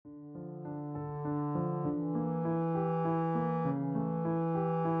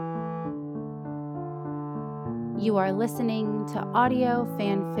You are listening to Audio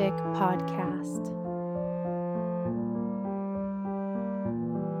Fanfic Podcast.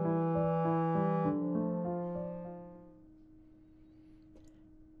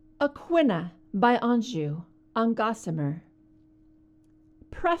 Aquina by Anjou on Gossamer.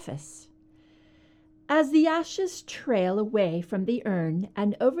 Preface. As the ashes trail away from the urn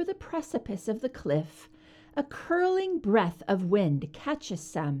and over the precipice of the cliff, a curling breath of wind catches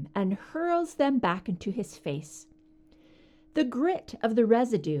some and hurls them back into his face. The grit of the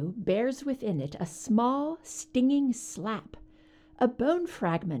residue bears within it a small, stinging slap, a bone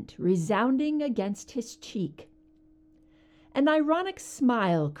fragment resounding against his cheek. An ironic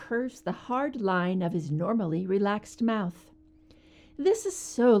smile curves the hard line of his normally relaxed mouth. This is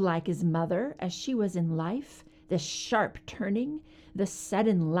so like his mother as she was in life, this sharp turning, the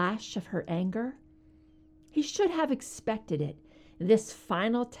sudden lash of her anger. He should have expected it, this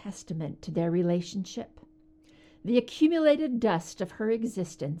final testament to their relationship. The accumulated dust of her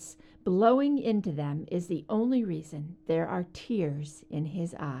existence blowing into them is the only reason there are tears in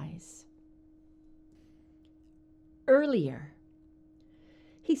his eyes. Earlier.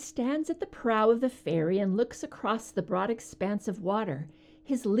 He stands at the prow of the ferry and looks across the broad expanse of water,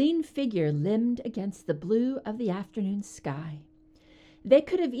 his lean figure limned against the blue of the afternoon sky. They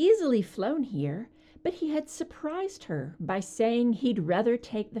could have easily flown here, but he had surprised her by saying he'd rather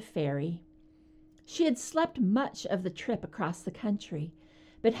take the ferry. She had slept much of the trip across the country,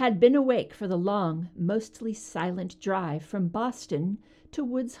 but had been awake for the long, mostly silent drive from Boston to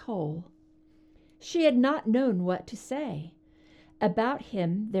Woods Hole. She had not known what to say. About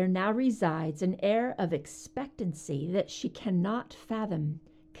him there now resides an air of expectancy that she cannot fathom,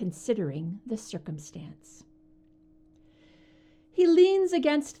 considering the circumstance. He leans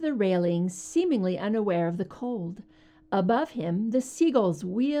against the railings, seemingly unaware of the cold. Above him, the seagulls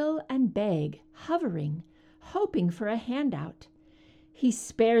wheel and beg, hovering, hoping for a handout. He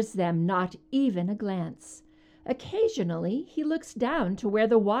spares them not even a glance. Occasionally, he looks down to where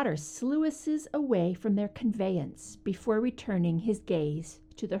the water sluices away from their conveyance before returning his gaze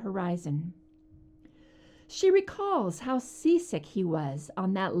to the horizon. She recalls how seasick he was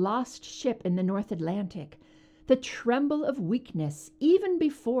on that lost ship in the North Atlantic, the tremble of weakness even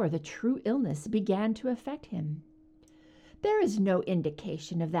before the true illness began to affect him. There is no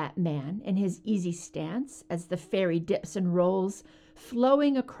indication of that man in his easy stance as the ferry dips and rolls,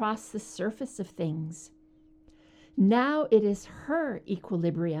 flowing across the surface of things. Now it is her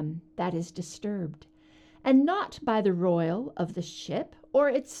equilibrium that is disturbed, and not by the roil of the ship or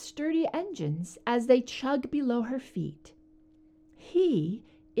its sturdy engines as they chug below her feet. He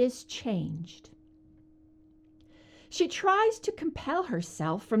is changed. She tries to compel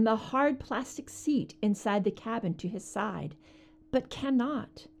herself from the hard plastic seat inside the cabin to his side, but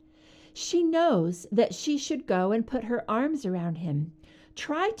cannot. She knows that she should go and put her arms around him,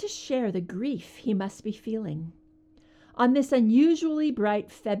 try to share the grief he must be feeling. On this unusually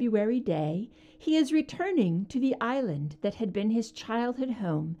bright February day, he is returning to the island that had been his childhood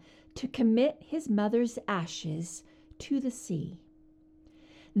home to commit his mother's ashes to the sea.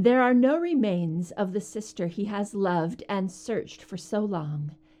 There are no remains of the sister he has loved and searched for so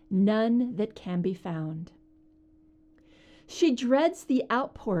long, none that can be found. She dreads the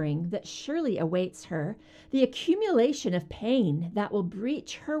outpouring that surely awaits her, the accumulation of pain that will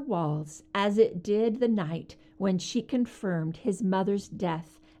breach her walls as it did the night when she confirmed his mother's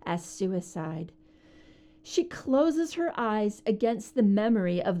death as suicide. She closes her eyes against the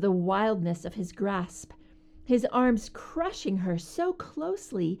memory of the wildness of his grasp, his arms crushing her so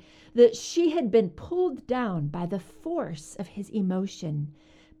closely that she had been pulled down by the force of his emotion,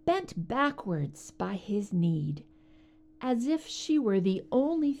 bent backwards by his need, as if she were the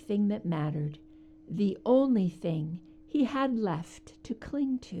only thing that mattered, the only thing he had left to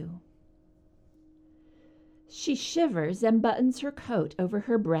cling to. She shivers and buttons her coat over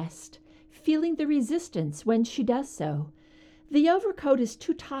her breast, feeling the resistance when she does so. The overcoat is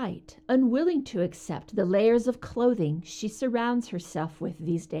too tight, unwilling to accept the layers of clothing she surrounds herself with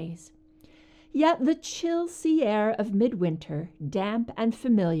these days. Yet the chill sea air of midwinter, damp and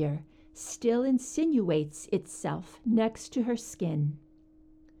familiar, still insinuates itself next to her skin.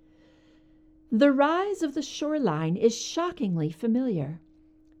 The rise of the shoreline is shockingly familiar.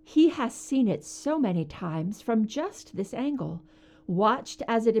 He has seen it so many times from just this angle, watched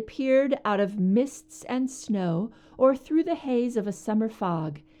as it appeared out of mists and snow or through the haze of a summer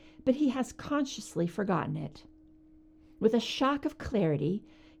fog, but he has consciously forgotten it. With a shock of clarity,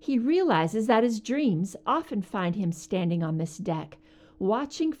 he realizes that his dreams often find him standing on this deck,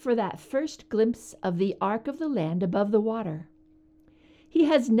 watching for that first glimpse of the arc of the land above the water. He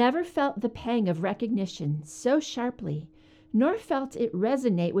has never felt the pang of recognition so sharply, nor felt it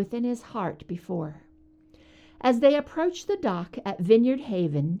resonate within his heart before. As they approach the dock at Vineyard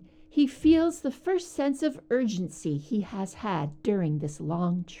Haven, he feels the first sense of urgency he has had during this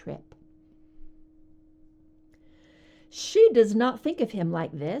long trip. She does not think of him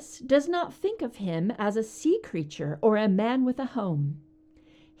like this, does not think of him as a sea creature or a man with a home.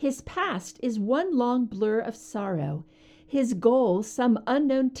 His past is one long blur of sorrow, his goal some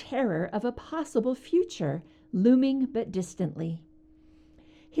unknown terror of a possible future looming but distantly.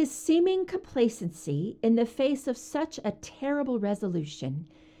 His seeming complacency in the face of such a terrible resolution,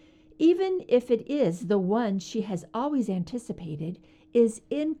 even if it is the one she has always anticipated, is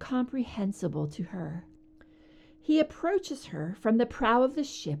incomprehensible to her. He approaches her from the prow of the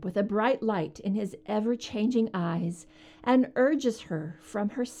ship with a bright light in his ever-changing eyes and urges her from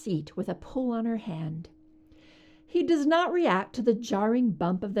her seat with a pull on her hand. He does not react to the jarring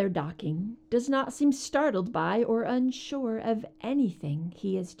bump of their docking, does not seem startled by or unsure of anything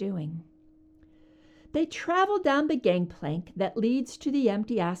he is doing. They travel down the gangplank that leads to the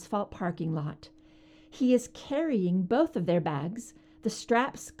empty asphalt parking lot. He is carrying both of their bags, the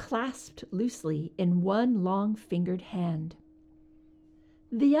straps clasped loosely in one long-fingered hand.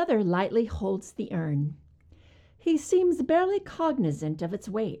 The other lightly holds the urn. He seems barely cognizant of its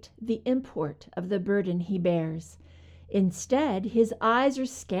weight, the import of the burden he bears. Instead, his eyes are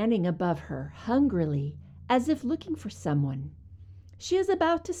scanning above her, hungrily, as if looking for someone. She is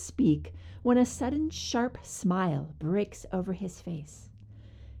about to speak when a sudden sharp smile breaks over his face.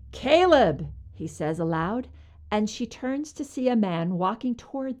 "Caleb!" he says aloud, and she turns to see a man walking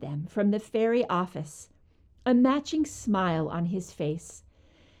toward them from the ferry office, a matching smile on his face.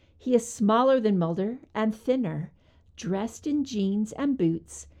 He is smaller than Mulder and thinner, dressed in jeans and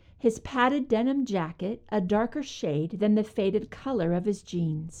boots, his padded denim jacket a darker shade than the faded color of his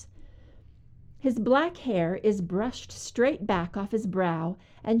jeans. His black hair is brushed straight back off his brow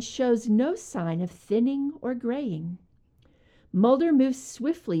and shows no sign of thinning or graying. Mulder moves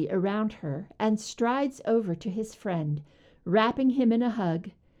swiftly around her and strides over to his friend, wrapping him in a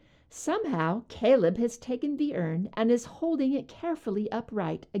hug. Somehow, Caleb has taken the urn and is holding it carefully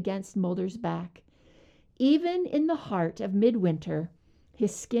upright against Mulder's back. Even in the heart of midwinter,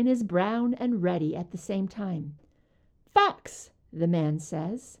 his skin is brown and ruddy at the same time. "Fox," the man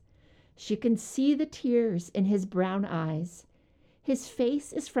says. She can see the tears in his brown eyes. His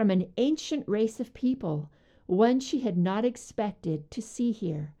face is from an ancient race of people, one she had not expected to see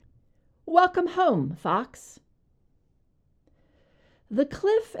here. "Welcome home, Fox." The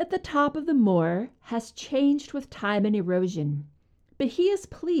cliff at the top of the moor has changed with time and erosion, but he is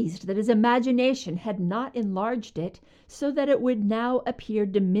pleased that his imagination had not enlarged it so that it would now appear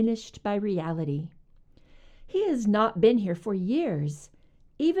diminished by reality. He has not been here for years.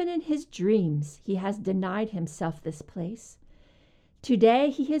 Even in his dreams, he has denied himself this place. Today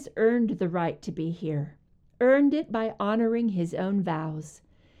he has earned the right to be here, earned it by honoring his own vows.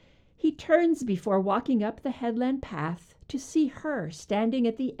 He turns before walking up the headland path to see her standing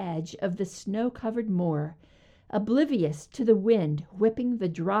at the edge of the snow-covered moor, oblivious to the wind whipping the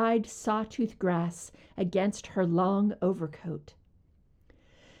dried sawtooth grass against her long overcoat.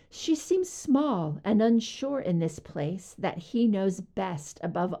 She seems small and unsure in this place that he knows best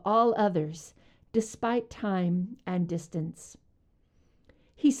above all others, despite time and distance.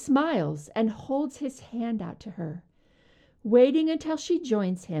 He smiles and holds his hand out to her, waiting until she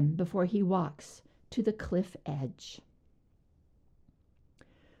joins him before he walks to the cliff edge.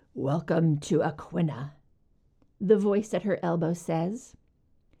 "Welcome to Aquina," the voice at her elbow says.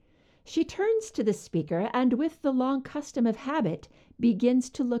 She turns to the speaker and, with the long custom of habit,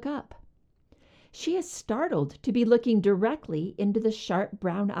 begins to look up. She is startled to be looking directly into the sharp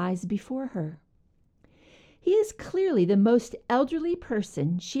brown eyes before her. He is clearly the most elderly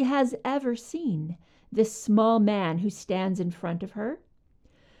person she has ever seen, this small man who stands in front of her.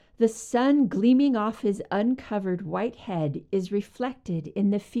 The sun gleaming off his uncovered white head is reflected in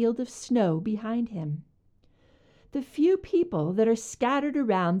the field of snow behind him. The few people that are scattered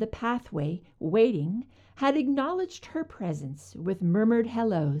around the pathway waiting had acknowledged her presence with murmured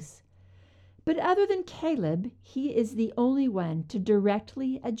hellos. But other than Caleb, he is the only one to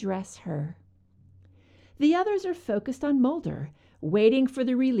directly address her. The others are focused on Mulder, waiting for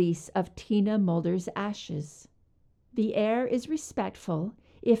the release of Tina Mulder's ashes. The air is respectful,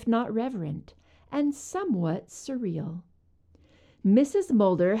 if not reverent, and somewhat surreal. Mrs.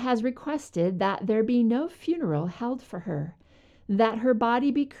 Mulder has requested that there be no funeral held for her, that her body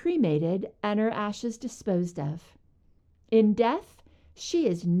be cremated and her ashes disposed of. In death, she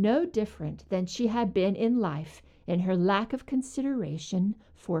is no different than she had been in life in her lack of consideration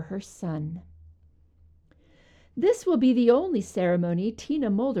for her son. This will be the only ceremony Tina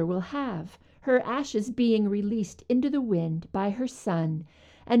Mulder will have, her ashes being released into the wind by her son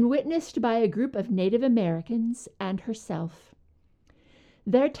and witnessed by a group of Native Americans and herself.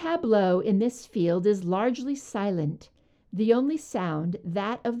 Their tableau in this field is largely silent, the only sound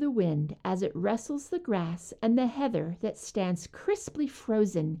that of the wind as it rustles the grass and the heather that stands crisply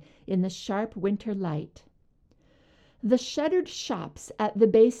frozen in the sharp winter light. The shuttered shops at the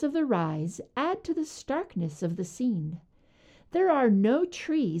base of the rise add to the starkness of the scene. There are no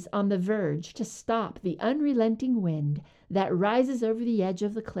trees on the verge to stop the unrelenting wind that rises over the edge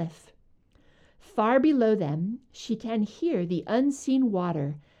of the cliff. Far below them, she can hear the unseen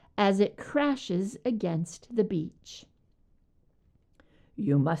water as it crashes against the beach.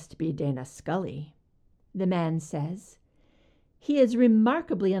 "You must be Dana Scully," the man says. He is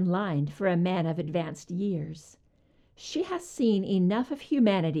remarkably unlined for a man of advanced years. She has seen enough of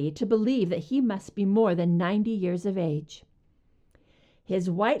humanity to believe that he must be more than 90 years of age.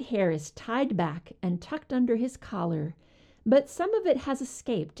 His white hair is tied back and tucked under his collar, but some of it has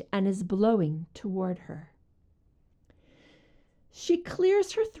escaped and is blowing toward her. She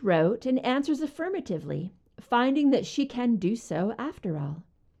clears her throat and answers affirmatively, finding that she can do so after all.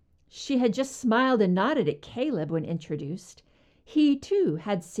 She had just smiled and nodded at Caleb when introduced. He, too,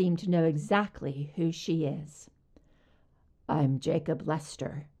 had seemed to know exactly who she is. "I'm Jacob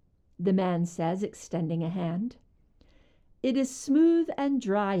Lester," the man says, extending a hand. It is smooth and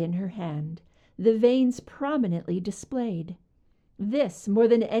dry in her hand, the veins prominently displayed. This, more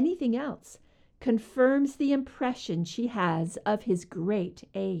than anything else, confirms the impression she has of his great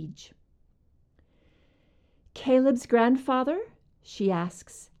age. "Caleb's grandfather?" she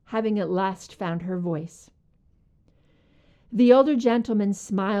asks, having at last found her voice. The older gentleman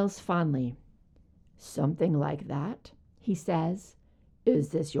smiles fondly. "Something like that," he says. "Is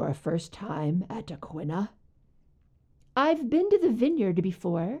this your first time at Aquinnah?" "I've been to the vineyard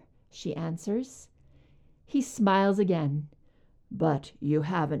before," she answers. He smiles again. "But you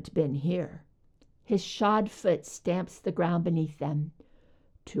haven't been here." His shod foot stamps the ground beneath them.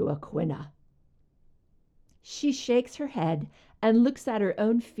 "To Aquinnah." She shakes her head and looks at her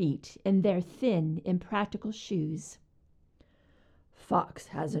own feet in their thin, impractical shoes. "Fox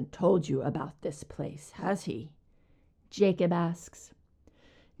hasn't told you about this place, has he?" Jacob asks.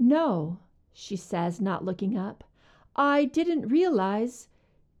 "No," she says, not looking up. "I didn't realize—"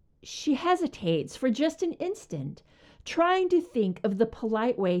 She hesitates for just an instant, trying to think of the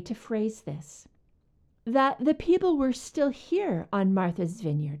polite way to phrase this. That the people were still here on Martha's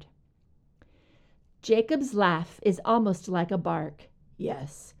Vineyard. Jacob's laugh is almost like a bark.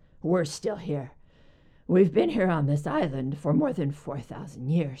 "Yes, we're still here. We've been here on this island for more than 4,000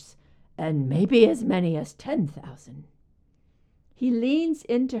 years, and maybe as many as 10,000. He leans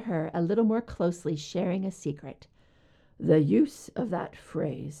into her a little more closely, sharing a secret. "The use of that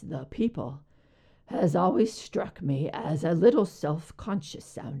phrase, 'the people,' has always struck me as a little self-conscious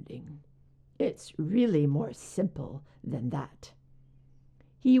sounding. It's really more simple than that."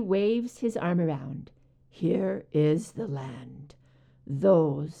 He waves his arm around. "Here is the land.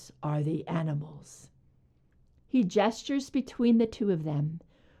 Those are the animals." He gestures between the two of them.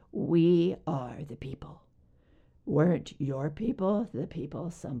 "We are the people. Weren't your people the people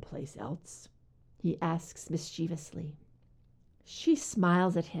someplace else?" he asks mischievously. She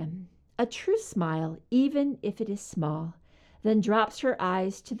smiles at him, a true smile, even if it is small, then drops her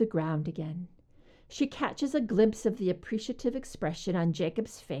eyes to the ground again. She catches a glimpse of the appreciative expression on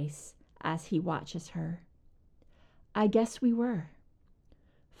Jacob's face as he watches her. "I guess we were."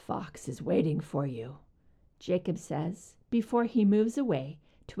 "Fox is waiting for you," Jacob says, before he moves away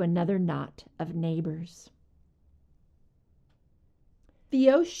to another knot of neighbors. The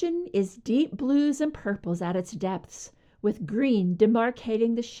ocean is deep blues and purples at its depths, with green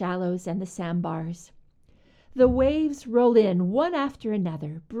demarcating the shallows and the sandbars. The waves roll in one after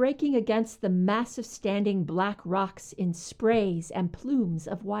another, breaking against the massive standing black rocks in sprays and plumes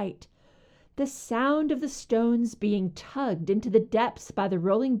of white. The sound of the stones being tugged into the depths by the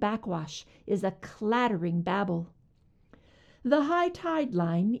rolling backwash is a clattering babble. The high tide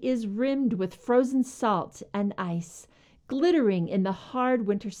line is rimmed with frozen salt and ice, glittering in the hard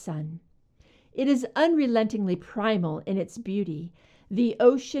winter sun. It is unrelentingly primal in its beauty, the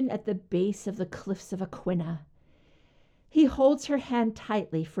ocean at the base of the cliffs of Aquinnah. He holds her hand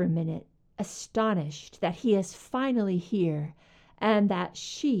tightly for a minute, astonished that he is finally here and that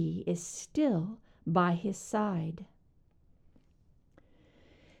she is still by his side.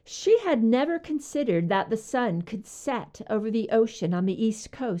 She had never considered that the sun could set over the ocean on the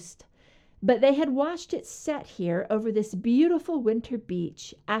east coast. but they had watched it set here over this beautiful winter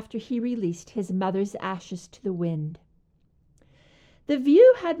beach after he released his mother's ashes to the wind. The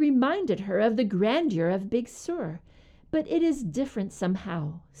view had reminded her of the grandeur of Big Sur, but it is different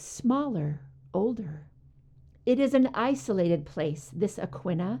somehow, smaller, older. It is an isolated place, this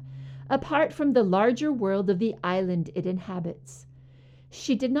Aquina, apart from the larger world of the island it inhabits.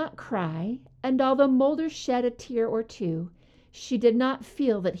 She did not cry, and although Mulder shed a tear or two, she did not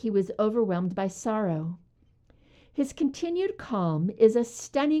feel that he was overwhelmed by sorrow. His continued calm is a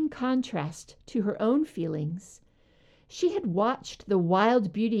stunning contrast to her own feelings. She had watched the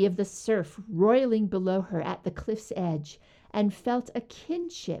wild beauty of the surf roiling below her at the cliff's edge and felt a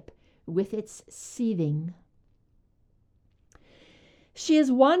kinship with its seething. She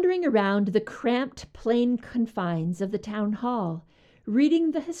is wandering around the cramped, plain confines of the town hall,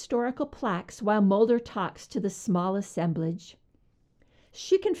 reading the historical plaques while Mulder talks to the small assemblage.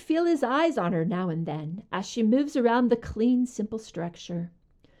 She can feel his eyes on her now and then as she moves around the clean, simple structure.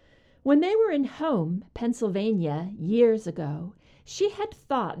 When they were in Home, Pennsylvania, years ago, she had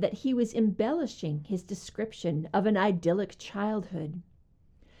thought that he was embellishing his description of an idyllic childhood.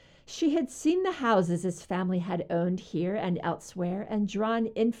 She had seen the houses his family had owned here and elsewhere and drawn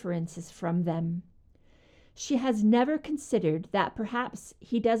inferences from them. She has never considered that perhaps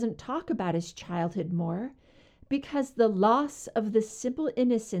he doesn't talk about his childhood more because the loss of the simple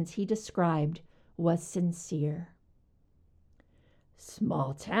innocence he described was sincere.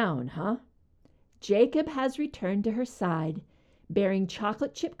 Small town, huh? Jacob has returned to her side, bearing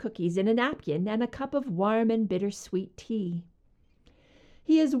chocolate chip cookies in a napkin and a cup of warm and bittersweet tea.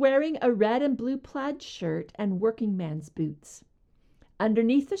 He is wearing a red and blue plaid shirt and working man's boots.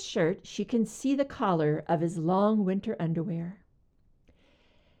 Underneath the shirt, she can see the collar of his long winter underwear.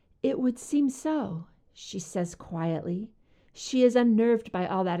 It would seem so, she says quietly. She is unnerved by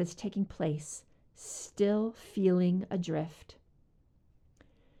all that is taking place, still feeling adrift.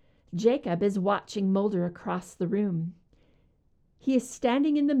 Jacob is watching Mulder across the room. He is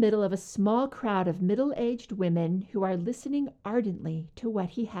standing in the middle of a small crowd of middle-aged women who are listening ardently to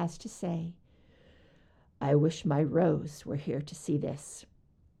what he has to say. I wish my Rose were here to see this,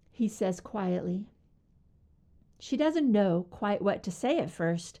 he says quietly. She doesn't know quite what to say at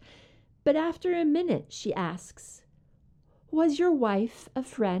first, but after a minute she asks, Was your wife a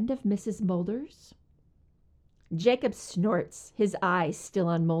friend of Mrs. Mulder's? Jacob snorts, his eyes still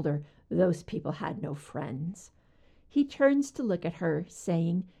on Mulder. Those people had no friends. He turns to look at her,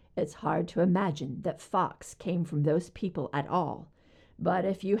 saying, It's hard to imagine that Fox came from those people at all. But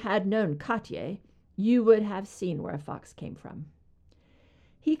if you had known Katya, you would have seen where Fox came from.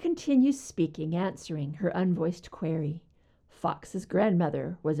 He continues speaking, answering her unvoiced query. Fox's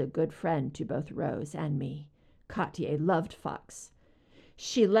grandmother was a good friend to both Rose and me. Katya loved Fox.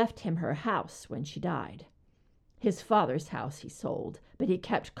 She left him her house when she died. His father's house he sold, but he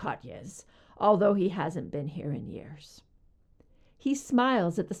kept Katya's, although he hasn't been here in years. He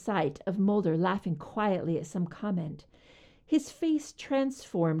smiles at the sight of Mulder laughing quietly at some comment, his face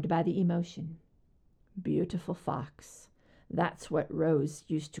transformed by the emotion. Beautiful Fox. That's what Rose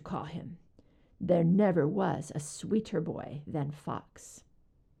used to call him. There never was a sweeter boy than Fox.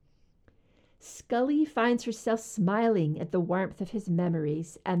 Scully finds herself smiling at the warmth of his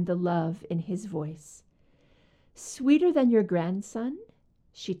memories and the love in his voice. Sweeter than your grandson?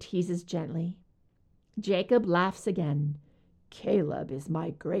 She teases gently. Jacob laughs again. Caleb is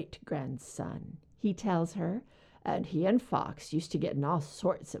my great-grandson, he tells her, and he and Fox used to get in all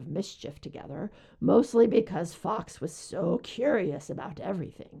sorts of mischief together, mostly because Fox was so curious about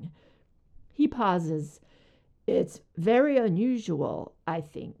everything. He pauses. It's very unusual, I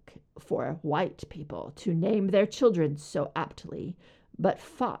think, for white people to name their children so aptly, but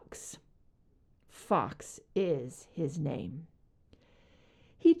Fox is his name.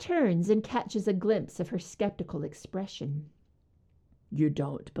 He turns and catches a glimpse of her skeptical expression. You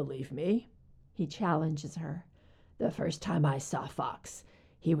don't believe me? He challenges her. The first time I saw Fox,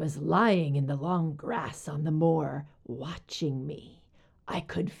 he was lying in the long grass on the moor, watching me. I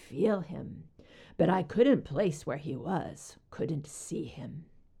could feel him, but I couldn't place where he was, couldn't see him.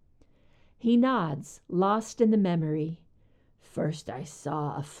 He nods, lost in the memory. First I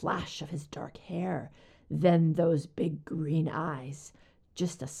saw a flash of his dark hair, then those big green eyes,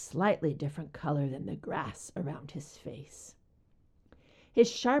 just a slightly different color than the grass around his face. His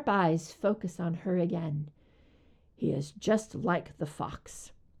sharp eyes focus on her again. He is just like the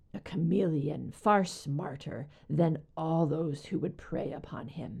fox, a chameleon, far smarter than all those who would prey upon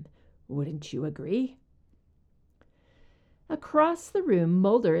him. Wouldn't you agree? Across the room,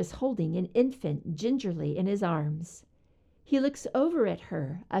 Mulder is holding an infant gingerly in his arms. He looks over at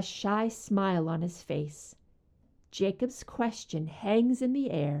her, a shy smile on his face. Jacob's question hangs in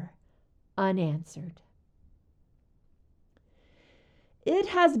the air, unanswered. It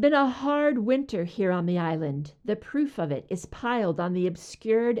has been a hard winter here on the island. The proof of it is piled on the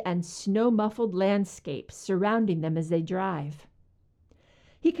obscured and snow-muffled landscape surrounding them as they drive.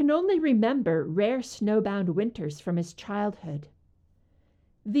 He can only remember rare snowbound winters from his childhood.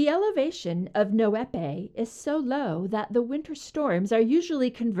 The elevation of Noepe is so low that the winter storms are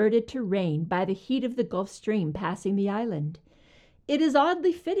usually converted to rain by the heat of the Gulf Stream passing the island. It is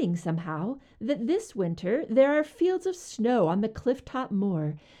oddly fitting somehow that this winter there are fields of snow on the cliff-top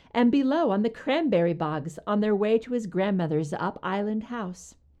moor and below on the cranberry bogs on their way to his grandmother's up-island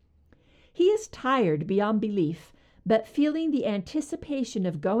house. He is tired beyond belief, but feeling the anticipation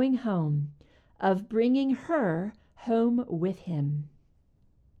of going home, of bringing her home with him.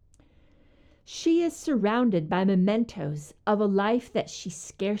 She is surrounded by mementos of a life that she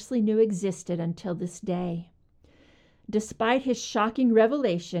scarcely knew existed until this day. Despite his shocking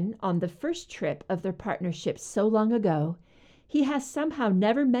revelation on the first trip of their partnership so long ago, he has somehow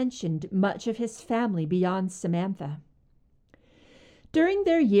never mentioned much of his family beyond Samantha. During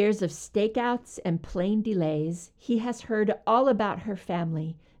their years of stakeouts and plane delays, he has heard all about her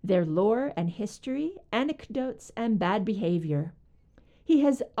family, their lore and history, anecdotes and bad behavior. He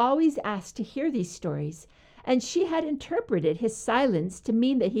has always asked to hear these stories, and she had interpreted his silence to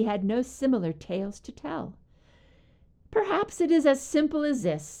mean that he had no similar tales to tell. Perhaps it is as simple as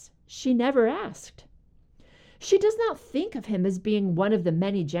this. She never asked. She does not think of him as being one of the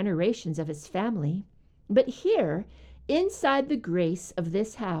many generations of his family, but here, inside the grace of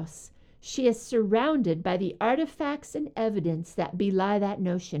this house, she is surrounded by the artifacts and evidence that belie that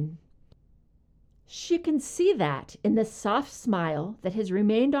notion. She can see that in the soft smile that has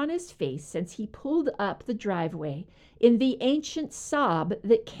remained on his face since he pulled up the driveway, in the ancient sob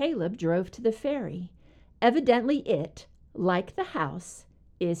that Caleb drove to the ferry. Evidently it, like the house,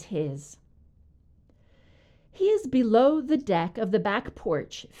 is his. He is below the deck of the back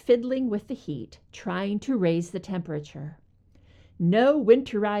porch, fiddling with the heat, trying to raise the temperature. No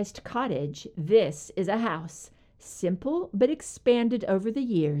winterized cottage, this is a house, simple but expanded over the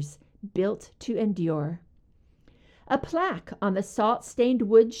years, built to endure. A plaque on the salt-stained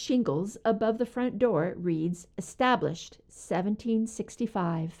wood shingles above the front door reads, "Established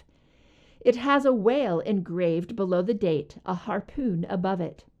 1765. It has a whale engraved below the date, a harpoon above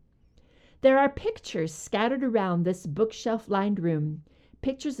it. There are pictures scattered around this bookshelf-lined room,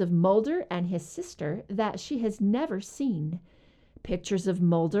 pictures of Mulder and his sister that she has never seen, pictures of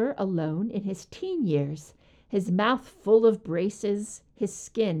Mulder alone in his teen years, his mouth full of braces, his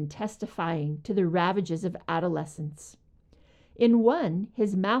skin testifying to the ravages of adolescence. In one,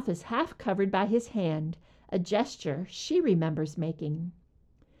 his mouth is half covered by his hand, a gesture she remembers making.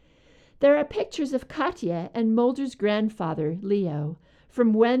 There are pictures of Katya and Mulder's grandfather, Leo,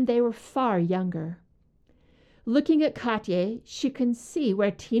 from when they were far younger. Looking at Katya, she can see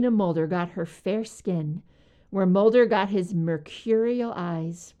where Tina Mulder got her fair skin, where Mulder got his mercurial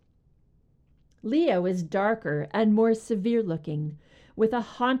eyes. Leo is darker and more severe-looking, with a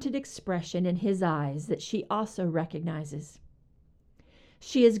haunted expression in his eyes that she also recognizes.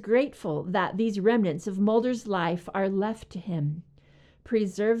 She is grateful that these remnants of Mulder's life are left to him,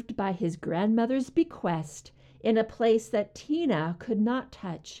 preserved by his grandmother's bequest in a place that Tina could not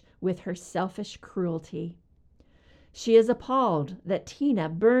touch with her selfish cruelty. She is appalled that Tina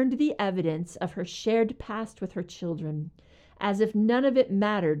burned the evidence of her shared past with her children, as if none of it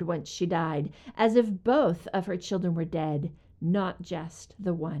mattered once she died, as if both of her children were dead, not just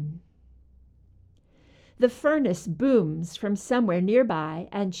the one. The furnace booms from somewhere nearby,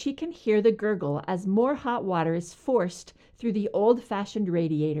 and she can hear the gurgle as more hot water is forced through the old-fashioned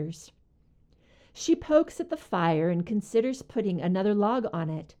radiators. She pokes at the fire and considers putting another log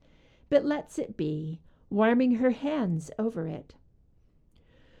on it, but lets it be, warming her hands over it.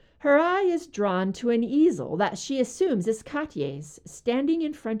 Her eye is drawn to an easel that she assumes is Katya's, standing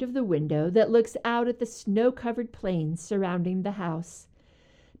in front of the window that looks out at the snow-covered plains surrounding the house.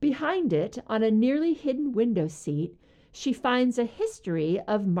 Behind it, on a nearly hidden window seat, she finds a history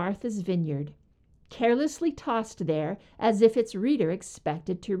of Martha's Vineyard, carelessly tossed there as if its reader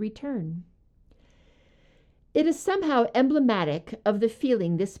expected to return. It is somehow emblematic of the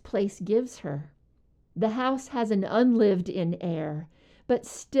feeling this place gives her. The house has an unlived-in air, but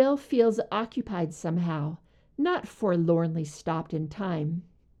still feels occupied somehow, not forlornly stopped in time.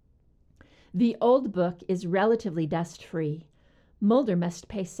 The old book is relatively dust-free. Mulder must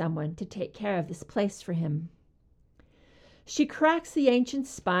pay someone to take care of this place for him. She cracks the ancient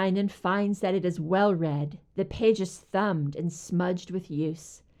spine and finds that it is well read, the pages thumbed and smudged with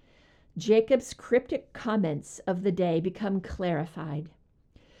use. Jacob's cryptic comments of the day become clarified.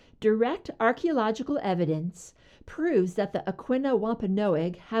 Direct archaeological evidence proves that the Aquinnah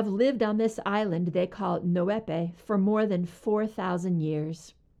Wampanoag have lived on this island they call Noepe for more than 4,000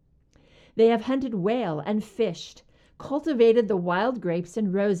 years. They have hunted whale and fished, cultivated the wild grapes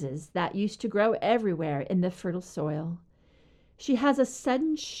and roses that used to grow everywhere in the fertile soil. She has a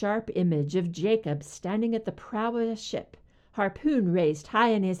sudden sharp image of Jacob standing at the prow of a ship, harpoon raised high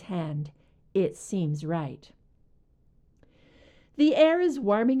in his hand. It seems right. The air is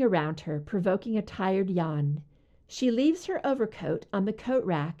warming around her, provoking a tired yawn. She leaves her overcoat on the coat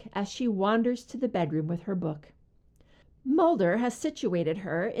rack as she wanders to the bedroom with her book. Mulder has situated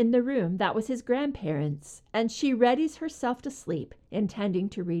her in the room that was his grandparents', and she readies herself to sleep, intending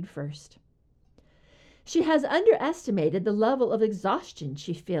to read first. She has underestimated the level of exhaustion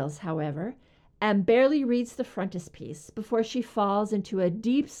she feels, however, and barely reads the frontispiece before she falls into a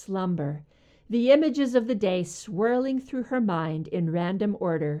deep slumber, the images of the day swirling through her mind in random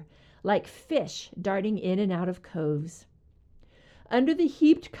order, like fish darting in and out of coves. Under the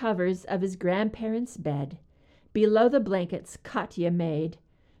heaped covers of his grandparents' bed, below the blankets Katya made,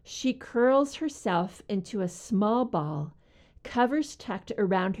 she curls herself into a small ball, covers tucked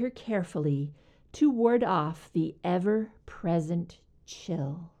around her carefully to ward off the ever-present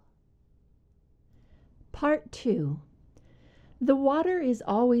chill. Part 2. The water is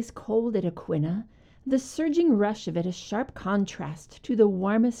always cold at Aquinnah, the surging rush of it a sharp contrast to the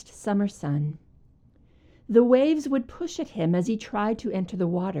warmest summer sun. The waves would push at him as he tried to enter the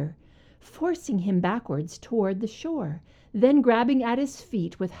water, forcing him backwards toward the shore, then grabbing at his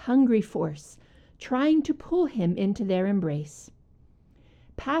feet with hungry force, trying to pull him into their embrace.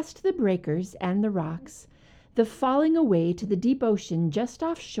 Past the breakers and the rocks, the falling away to the deep ocean just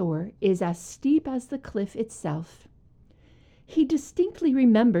offshore is as steep as the cliff itself. He distinctly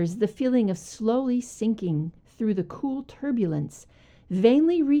remembers the feeling of slowly sinking through the cool turbulence,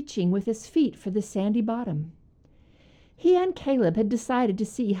 vainly reaching with his feet for the sandy bottom. He and Caleb had decided to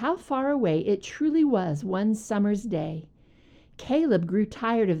see how far away it truly was one summer's day. Caleb grew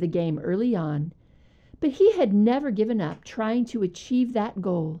tired of the game early on, but he had never given up trying to achieve that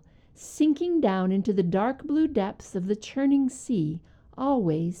goal, sinking down into the dark blue depths of the churning sea,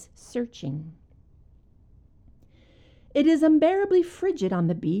 always searching. It is unbearably frigid on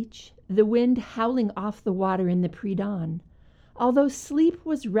the beach, the wind howling off the water in the pre-dawn. Although sleep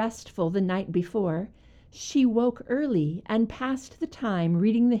was restful the night before, she woke early and passed the time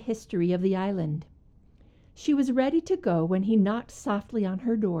reading the history of the island. She was ready to go when he knocked softly on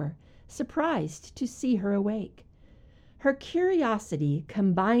her door, surprised to see her awake. Her curiosity,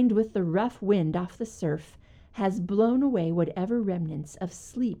 combined with the rough wind off the surf, has blown away whatever remnants of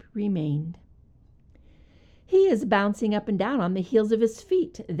sleep remained. He is bouncing up and down on the heels of his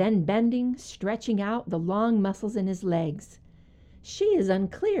feet, then bending, stretching out the long muscles in his legs. She is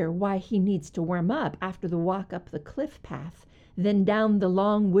unclear why he needs to warm up after the walk up the cliff path, then down the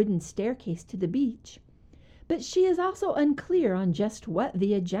long wooden staircase to the beach. But she is also unclear on just what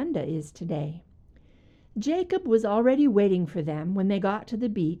the agenda is today. Jacob was already waiting for them when they got to the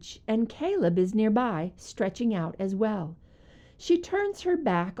beach, and Caleb is nearby, stretching out as well. She turns her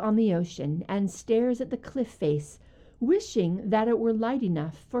back on the ocean and stares at the cliff face, wishing that it were light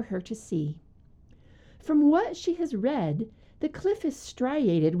enough for her to see. From what she has read, the cliff is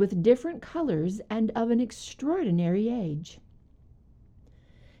striated with different colors and of an extraordinary age.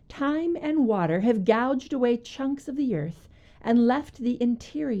 Time and water have gouged away chunks of the earth and left the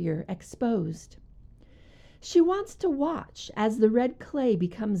interior exposed. She wants to watch as the red clay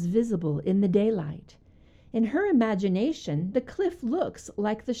becomes visible in the daylight. In her imagination, the cliff looks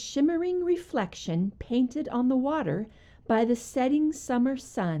like the shimmering reflection painted on the water by the setting summer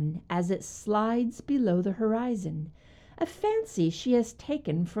sun as it slides below the horizon, a fancy she has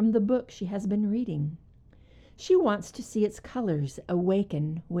taken from the book she has been reading. She wants to see its colors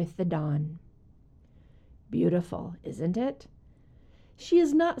awaken with the dawn. Beautiful, isn't it? She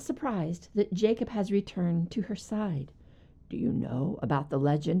is not surprised that Jacob has returned to her side. Do you know about the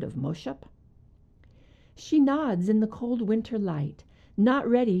legend of Moshep? She nods in the cold winter light, not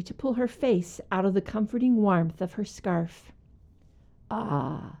ready to pull her face out of the comforting warmth of her scarf.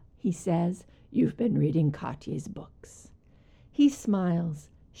 Ah, he says, you've been reading Katya's books. He smiles.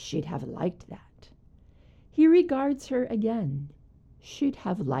 She'd have liked that. He regards her again. She'd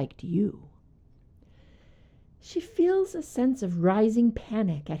have liked you. She feels a sense of rising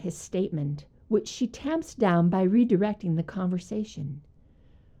panic at his statement, which she tamps down by redirecting the conversation.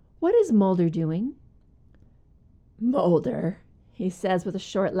 What is Mulder doing? Mulder, he says with a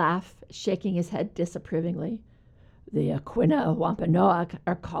short laugh, shaking his head disapprovingly. The Aquina Wampanoag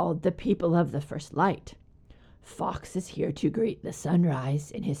are called the people of the first light. Fox is here to greet the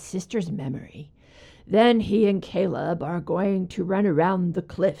sunrise in his sister's memory. Then he and Caleb are going to run around the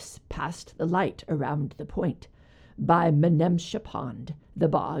cliffs past the light around the point, by Menemsha Pond, the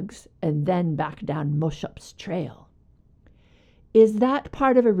bogs, and then back down Moshup's trail. Is that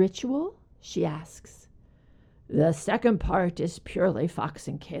part of a ritual? She asks. The second part is purely Fox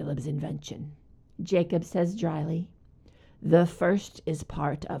and Caleb's invention, Jacob says dryly. The first is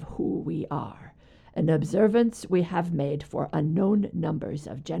part of who we are, an observance we have made for unknown numbers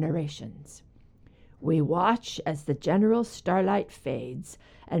of generations. We watch as the general starlight fades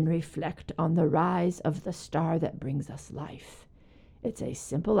and reflect on the rise of the star that brings us life. It's a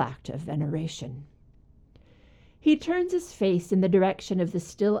simple act of veneration. He turns his face in the direction of the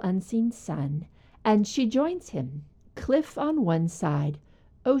still unseen sun, and she joins him, cliff on one side,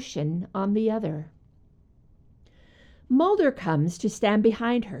 ocean on the other. Mulder comes to stand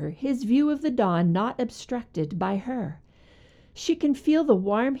behind her, his view of the dawn not obstructed by her. She can feel the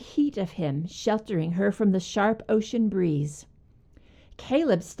warm heat of him sheltering her from the sharp ocean breeze.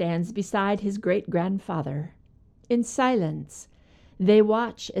 Caleb stands beside his great-grandfather. In silence, they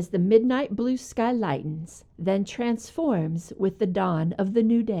watch as the midnight blue sky lightens, then transforms with the dawn of the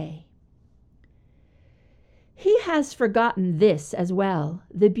new day. He has forgotten this as well,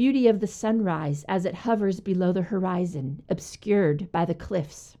 the beauty of the sunrise as it hovers below the horizon, obscured by the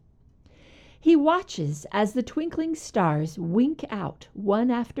cliffs. He watches as the twinkling stars wink out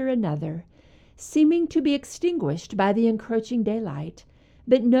one after another, seeming to be extinguished by the encroaching daylight,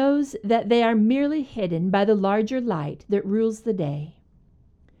 but knows that they are merely hidden by the larger light that rules the day.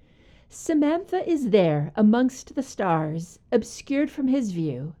 Samantha is there amongst the stars, obscured from his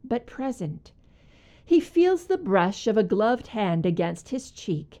view, but present. He feels the brush of a gloved hand against his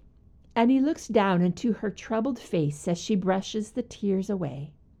cheek, and he looks down into her troubled face as she brushes the tears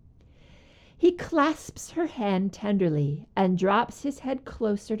away. He clasps her hand tenderly and drops his head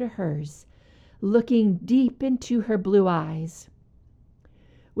closer to hers, looking deep into her blue eyes.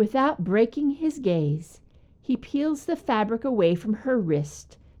 Without breaking his gaze, he peels the fabric away from her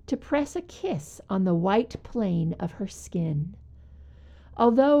wrist to press a kiss on the white plane of her skin.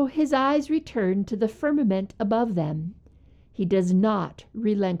 Although his eyes return to the firmament above them, he does not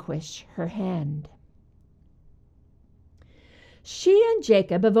relinquish her hand. She and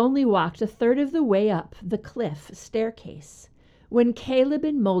Jacob have only walked a third of the way up the cliff staircase when Caleb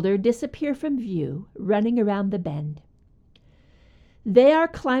and Mulder disappear from view, running around the bend. They are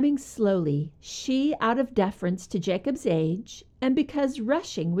climbing slowly, she out of deference to Jacob's age, and because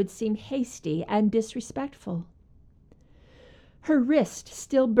rushing would seem hasty and disrespectful. Her wrist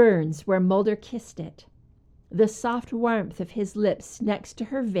still burns where Mulder kissed it. The soft warmth of his lips next to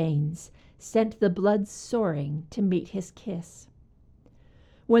her veins sent the blood soaring to meet his kiss.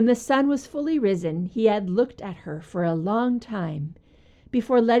 When the sun was fully risen, he had looked at her for a long time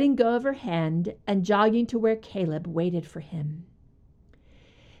before letting go of her hand and jogging to where Caleb waited for him.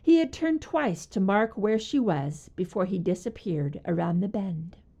 He had turned twice to mark where she was before he disappeared around the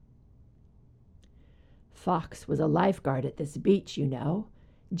bend. Fox was a lifeguard at this beach, you know,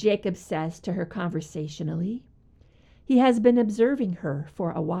 Jacob says to her conversationally. He has been observing her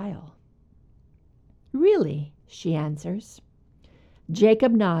for a while. Really, she answers.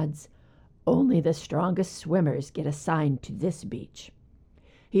 Jacob nods. Only the strongest swimmers get assigned to this beach.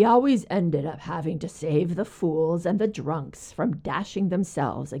 He always ended up having to save the fools and the drunks from dashing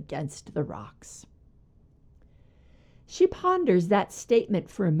themselves against the rocks. She ponders that statement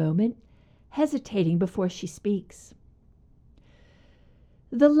for a moment, hesitating before she speaks.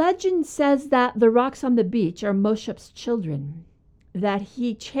 The legend says that the rocks on the beach are Moshup's children, that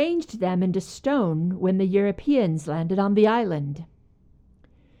he changed them into stone when the Europeans landed on the island.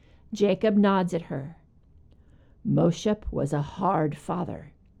 Jacob nods at her. Moshup was a hard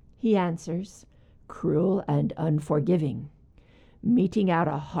father, he answers, cruel and unforgiving, meting out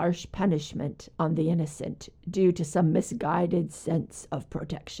a harsh punishment on the innocent due to some misguided sense of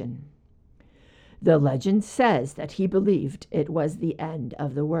protection. The legend says that he believed it was the end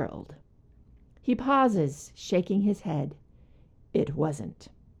of the world. He pauses, shaking his head. It wasn't.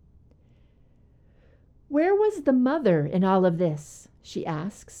 Where was the mother in all of this? She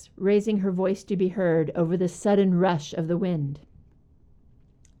asks, raising her voice to be heard over the sudden rush of the wind.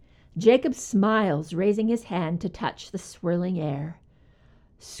 Jacob smiles, raising his hand to touch the swirling air.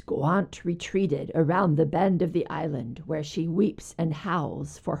 Squant retreated around the bend of the island where she weeps and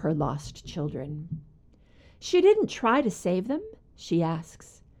howls for her lost children. She didn't try to save them? She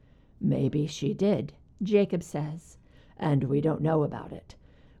asks. Maybe she did, Jacob says, "And we don't know about it.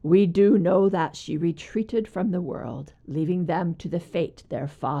 We do know that she retreated from the world, leaving them to the fate their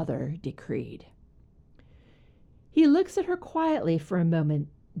father decreed." He looks at her quietly for a moment,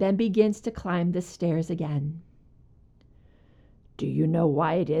 then begins to climb the stairs again. "Do you know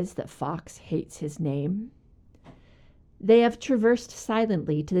why it is that Fox hates his name?" They have traversed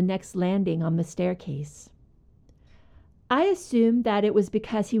silently to the next landing on the staircase. "I assume that it was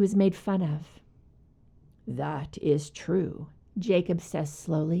because he was made fun of." "That is true," Jacob says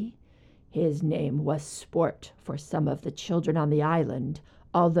slowly. "His name was sport for some of the children on the island,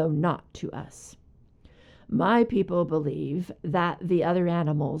 although not to us. My people believe that the other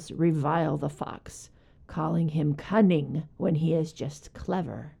animals revile the fox, calling him cunning when he is just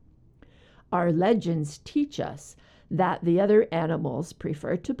clever. Our legends teach us that the other animals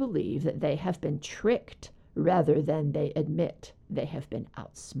prefer to believe that they have been tricked rather than they admit they have been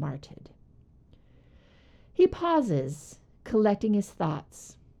outsmarted." He pauses, collecting his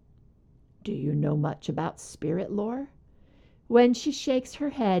thoughts. "Do you know much about spirit lore?" When she shakes her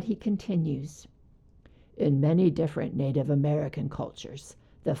head, he continues. "In many different Native American cultures,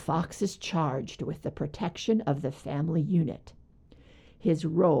 the fox is charged with the protection of the family unit. His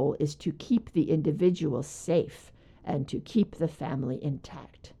role is to keep the individual safe and to keep the family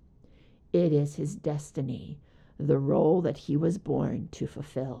intact. It is his destiny, the role that he was born to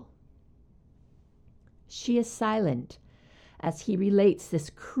fulfill." She is silent as he relates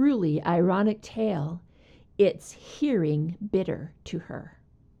this cruelly ironic tale, its hearing bitter to her.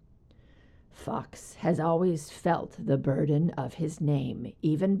 "Fox has always felt the burden of his name,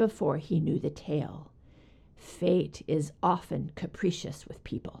 even before he knew the tale. Fate is often capricious with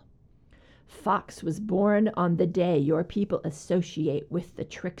people. Fox was born on the day your people associate with the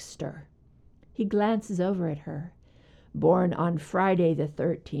trickster." He glances over at her. "Born on Friday the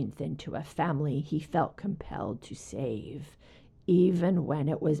 13th into a family he felt compelled to save, even when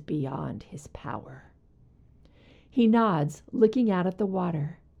it was beyond his power." He nods, looking out at the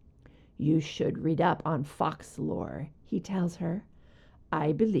water. "You should read up on fox lore," he tells her.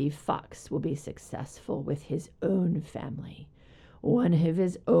 "I believe Fox will be successful with his own family, one of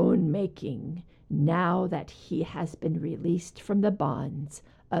his own making, now that he has been released from the bonds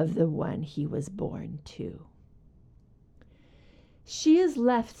of the one he was born to." She is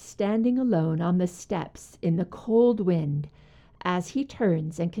left standing alone on the steps in the cold wind as he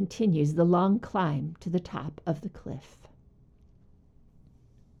turns and continues the long climb to the top of the cliff.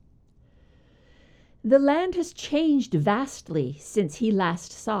 The land has changed vastly since he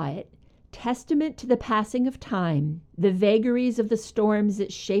last saw it, testament to the passing of time, the vagaries of the storms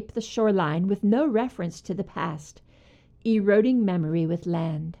that shape the shoreline with no reference to the past, eroding memory with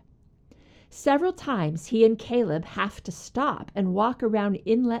land. Several times he and Caleb have to stop and walk around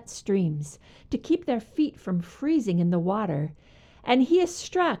inlet streams to keep their feet from freezing in the water, and he is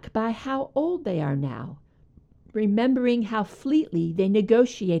struck by how old they are now, remembering how fleetly they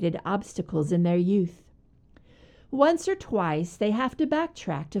negotiated obstacles in their youth. Once or twice they have to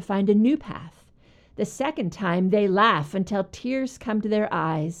backtrack to find a new path. The second time they laugh until tears come to their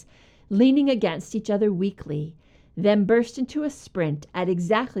eyes, leaning against each other weakly, then burst into a sprint at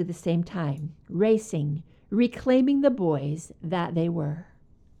exactly the same time, racing, reclaiming the boys that they were.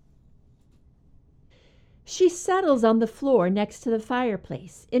 She settles on the floor next to the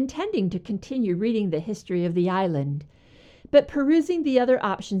fireplace, intending to continue reading the history of the island, but perusing the other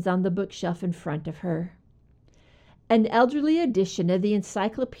options on the bookshelf in front of her. An elderly edition of the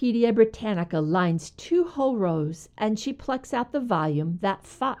Encyclopedia Britannica lines 2 whole rows, and she plucks out the volume that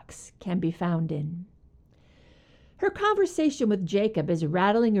Fox can be found in. Her conversation with Jacob is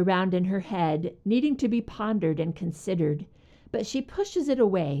rattling around in her head, needing to be pondered and considered, but she pushes it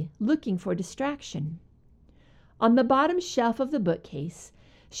away, looking for distraction. On the bottom shelf of the bookcase,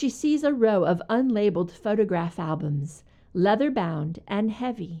 she sees a row of unlabeled photograph albums, leather-bound and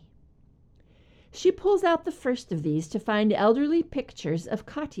heavy. She pulls out the first of these to find elderly pictures of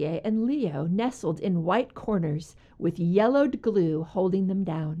Katya and Leo nestled in white corners with yellowed glue holding them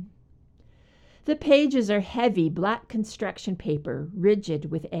down. The pages are heavy black construction paper,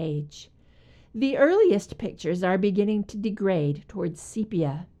 rigid with age. The earliest pictures are beginning to degrade towards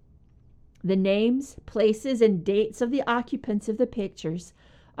sepia. The names, places, and dates of the occupants of the pictures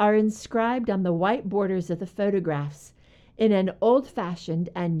are inscribed on the white borders of the photographs in an old-fashioned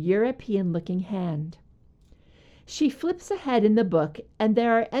and European-looking hand. She flips ahead in the book, and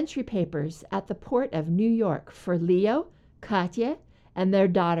there are entry papers at the port of New York for Leo, Katya, and their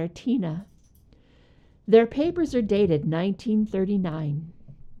daughter Tina. Their papers are dated 1939.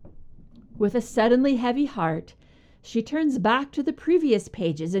 With a suddenly heavy heart, She turns back to the previous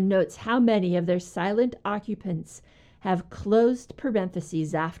pages and notes how many of their silent occupants have closed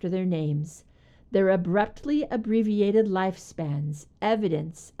parentheses after their names, their abruptly abbreviated lifespans,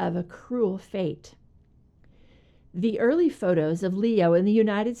 evidence of a cruel fate. The early photos of Leo in the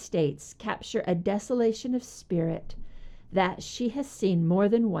United States capture a desolation of spirit that she has seen more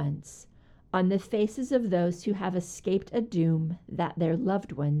than once on the faces of those who have escaped a doom that their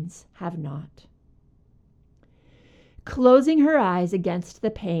loved ones have not. Closing her eyes against the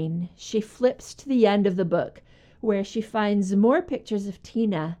pane, she flips to the end of the book, where she finds more pictures of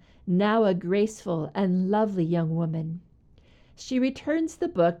Tina, now a graceful and lovely young woman. She returns the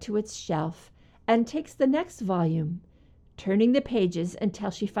book to its shelf and takes the next volume, turning the pages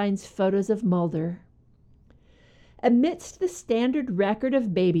until she finds photos of Mulder. Amidst the standard record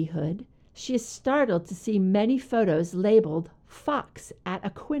of babyhood, she is startled to see many photos labeled Fox at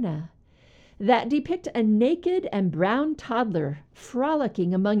Aquinnah that depict a naked and brown toddler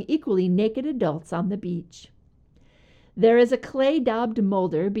frolicking among equally naked adults on the beach. There is a clay-daubed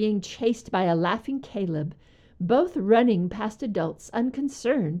Mulder being chased by a laughing Caleb, both running past adults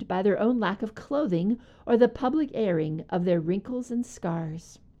unconcerned by their own lack of clothing or the public airing of their wrinkles and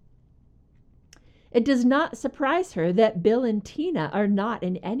scars. It does not surprise her that Bill and Tina are not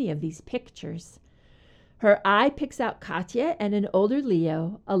in any of these pictures. Her eye picks out Katya and an older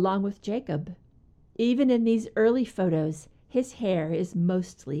Leo, along with Jacob. Even in these early photos, his hair is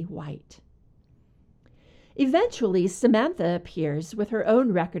mostly white. Eventually, Samantha appears with her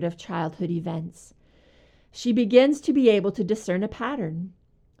own record of childhood events. She begins to be able to discern a pattern.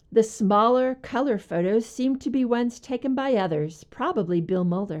 The smaller color photos seem to be ones taken by others, probably Bill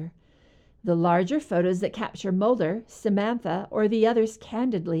Mulder. The larger photos that capture Mulder, Samantha, or the others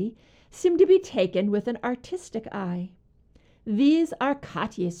candidly seem to be taken with an artistic eye. These are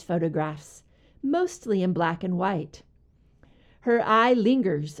Katya's photographs, mostly in black and white. Her eye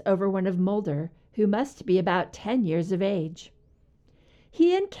lingers over one of Mulder, who must be about 10 years of age.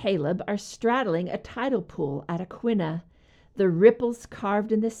 He and Caleb are straddling a tidal pool at Aquinnah, the ripples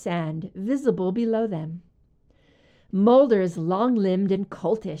carved in the sand visible below them. Mulder is long-limbed and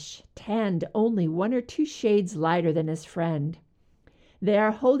coltish, tanned only 1 or 2 shades lighter than his friend. They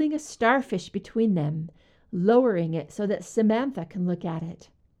are holding a starfish between them, lowering it so that Samantha can look at it.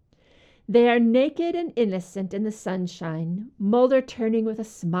 They are naked and innocent in the sunshine, Mulder turning with a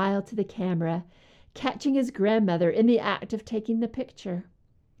smile to the camera, catching his grandmother in the act of taking the picture.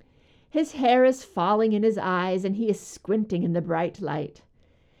 His hair is falling in his eyes, and he is squinting in the bright light.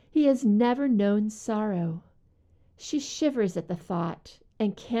 He has never known sorrow. She shivers at the thought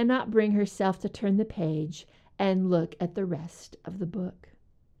and cannot bring herself to turn the page and look at the rest of the book.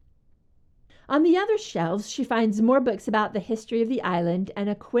 On the other shelves, she finds more books about the history of the island and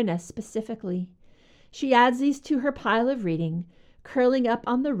Aquinnah specifically. She adds these to her pile of reading, curling up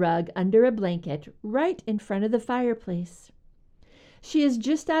on the rug under a blanket right in front of the fireplace. She is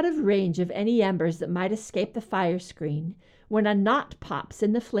just out of range of any embers that might escape the fire screen when a knot pops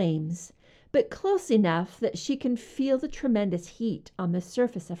in the flames, but close enough that she can feel the tremendous heat on the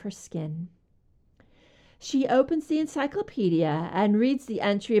surface of her skin. She opens the encyclopedia and reads the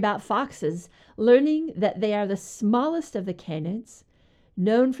entry about foxes, learning that they are the smallest of the canids,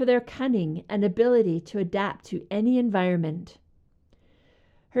 known for their cunning and ability to adapt to any environment.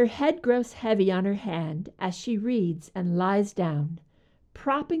 Her head grows heavy on her hand as she reads and lies down,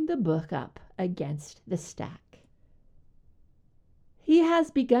 propping the book up against the stack. He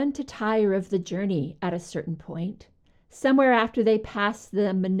has begun to tire of the journey at a certain point, somewhere after they pass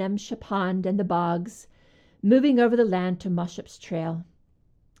the Menemsha Pond and the bogs, moving over the land to Moshup's Trail.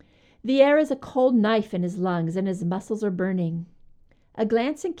 The air is a cold knife in his lungs and his muscles are burning. A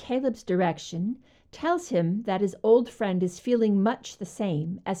glance in Caleb's direction tells him that his old friend is feeling much the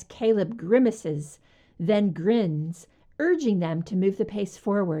same as Caleb grimaces, then grins, urging them to move the pace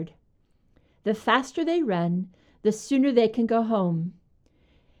forward. The faster they run, the sooner they can go home.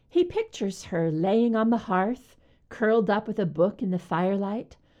 He pictures her laying on the hearth, curled up with a book in the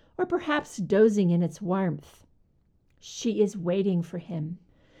firelight, or perhaps dozing in its warmth. She is waiting for him.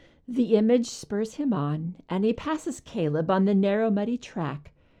 The image spurs him on, and he passes Caleb on the narrow, muddy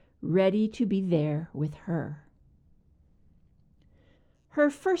track, ready to be there with her. Her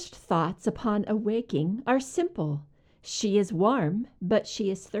first thoughts upon awaking are simple. She is warm, but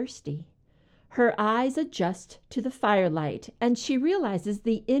she is thirsty. Her eyes adjust to the firelight, and she realizes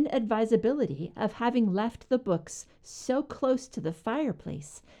the inadvisability of having left the books so close to the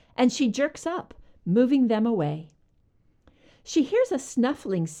fireplace, and she jerks up, moving them away. She hears a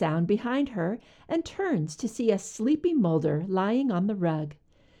snuffling sound behind her and turns to see a sleepy Mulder lying on the rug.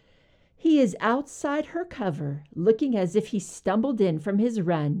 He is outside her cover, looking as if he stumbled in from his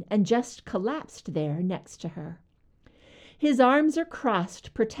run and just collapsed there next to her. His arms are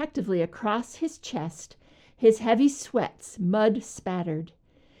crossed protectively across his chest, his heavy sweats mud-spattered.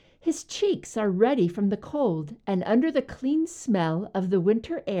 His cheeks are ruddy from the cold, and under the clean smell of the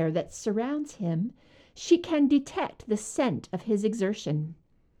winter air that surrounds him, she can detect the scent of his exertion.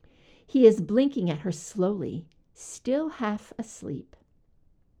 He is blinking at her slowly, still half asleep.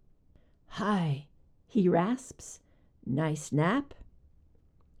 "Hi," he rasps. "Nice nap?"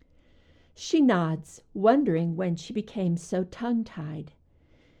 She nods, wondering when she became so tongue-tied.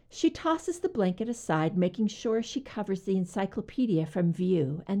 She tosses the blanket aside, making sure she covers the encyclopedia from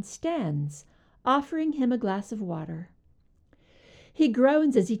view, and stands, offering him a glass of water. He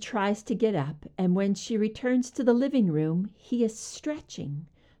groans as he tries to get up, and when she returns to the living room, he is stretching,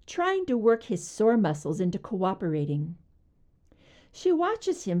 trying to work his sore muscles into cooperating. She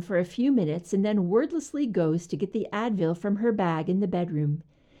watches him for a few minutes and then wordlessly goes to get the Advil from her bag in the bedroom,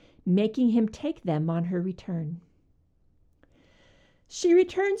 making him take them on her return. She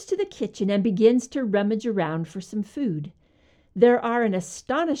returns to the kitchen and begins to rummage around for some food. There are an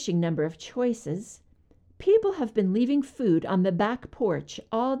astonishing number of choices. People have been leaving food on the back porch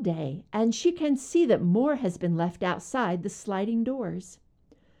all day, and she can see that more has been left outside the sliding doors.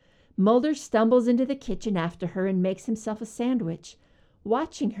 Mulder stumbles into the kitchen after her and makes himself a sandwich,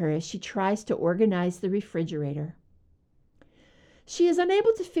 watching her as she tries to organize the refrigerator. She is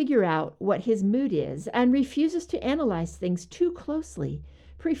unable to figure out what his mood is and refuses to analyze things too closely,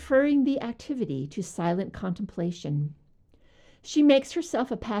 preferring the activity to silent contemplation. She makes herself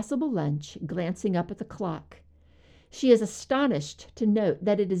a passable lunch, glancing up at the clock. She is astonished to note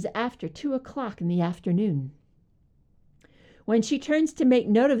that it is after 2:00 in the afternoon. When she turns to make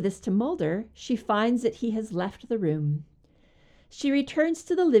note of this to Mulder, she finds that he has left the room. She returns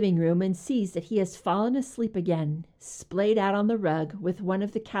to the living room and sees that he has fallen asleep again, splayed out on the rug with one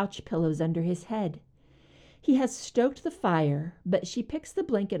of the couch pillows under his head. He has stoked the fire, but she picks the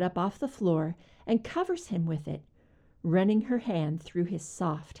blanket up off the floor and covers him with it, running her hand through his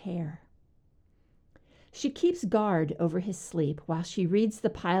soft hair. She keeps guard over his sleep while she reads the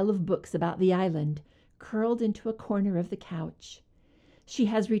pile of books about the island, curled into a corner of the couch. She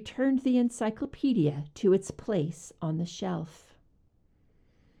has returned the encyclopedia to its place on the shelf.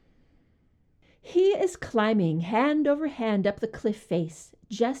 He is climbing hand over hand up the cliff face,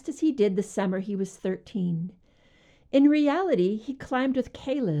 just as he did the summer he was 13. In reality, he climbed with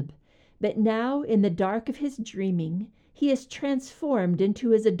Caleb, but now, in the dark of his dreaming, he is transformed into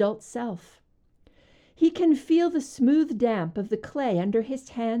his adult self. He can feel the smooth damp of the clay under his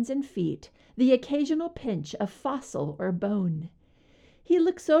hands and feet, the occasional pinch of fossil or bone. He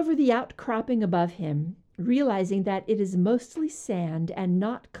looks over the outcropping above him, realizing that it is mostly sand and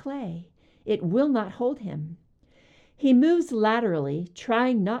not clay. It will not hold him. He moves laterally,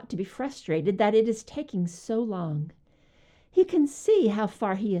 trying not to be frustrated that it is taking so long. He can see how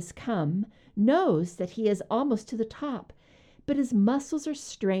far he has come, knows that he is almost to the top, but his muscles are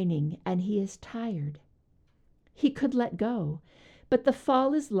straining and he is tired. He could let go, but the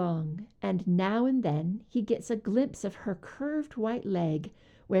fall is long, and now and then he gets a glimpse of her curved white leg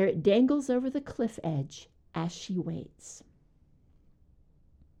where it dangles over the cliff edge as she waits.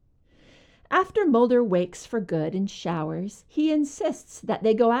 After Mulder wakes for good and showers, he insists that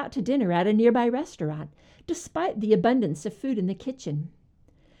they go out to dinner at a nearby restaurant, despite the abundance of food in the kitchen.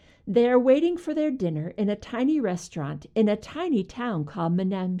 They are waiting for their dinner in a tiny restaurant in a tiny town called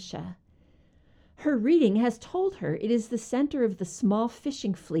Menamsha. Her reading has told her it is the center of the small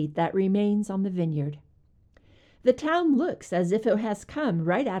fishing fleet that remains on the vineyard. The town looks as if it has come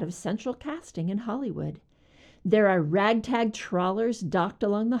right out of central casting in Hollywood. There are ragtag trawlers docked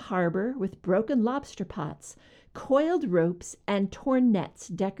along the harbor with broken lobster pots, coiled ropes, and torn nets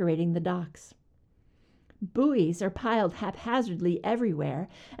decorating the docks. Buoys are piled haphazardly everywhere,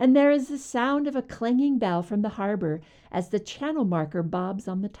 and there is the sound of a clanging bell from the harbor as the channel marker bobs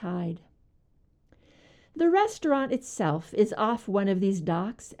on the tide. The restaurant itself is off one of these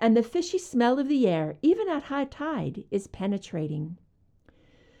docks, and the fishy smell of the air, even at high tide, is penetrating.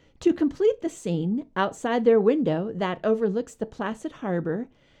 To complete the scene, outside their window that overlooks the placid harbor,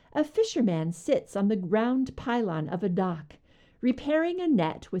 a fisherman sits on the round pylon of a dock, repairing a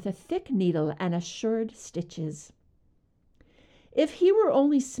net with a thick needle and assured stitches. If he were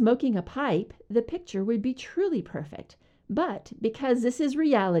only smoking a pipe, the picture would be truly perfect, but because this is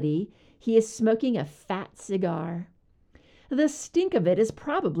reality, he is smoking a fat cigar. The stink of it is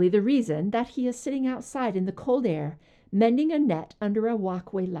probably the reason that he is sitting outside in the cold air, mending a net under a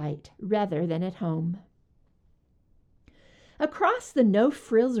walkway light, rather than at home. Across the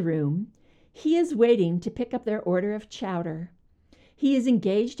no-frills room, he is waiting to pick up their order of chowder. He is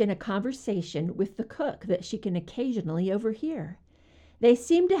engaged in a conversation with the cook that she can occasionally overhear. They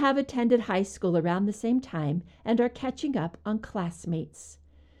seem to have attended high school around the same time and are catching up on classmates.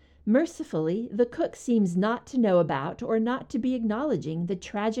 Mercifully, the cook seems not to know about or not to be acknowledging the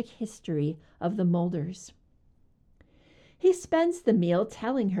tragic history of the Mulders. He spends the meal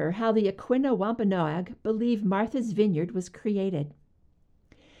telling her how the Aquinnah Wampanoag believe Martha's Vineyard was created.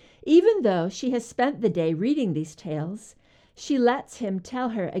 Even though she has spent the day reading these tales, she lets him tell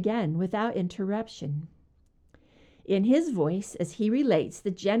her again without interruption. In his voice, as he relates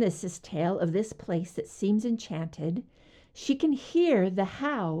the Genesis tale of this place that seems enchanted, she can hear the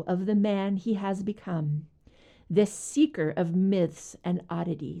how of the man he has become, this seeker of myths and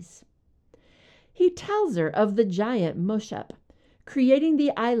oddities. He tells her of the giant Moshup, creating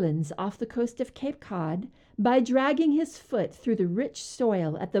the islands off the coast of Cape Cod by dragging his foot through the rich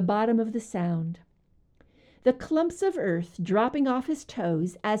soil at the bottom of the sound. The clumps of earth dropping off his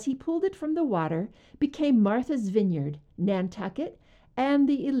toes as he pulled it from the water became Martha's Vineyard, Nantucket, and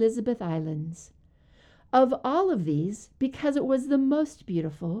the Elizabeth Islands. Of all of these, because it was the most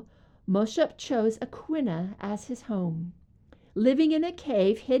beautiful, Moshup chose Aquinnah as his home, living in a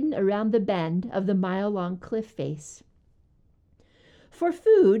cave hidden around the bend of the mile-long cliff face. For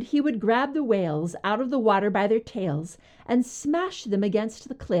food, he would grab the whales out of the water by their tails and smash them against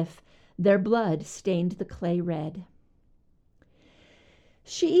the cliff. Their blood stained the clay red.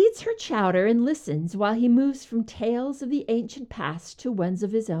 She eats her chowder and listens while he moves from tales of the ancient past to ones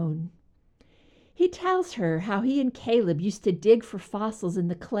of his own. He tells her how he and Caleb used to dig for fossils in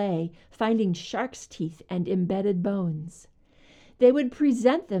the clay, finding shark's teeth and embedded bones. They would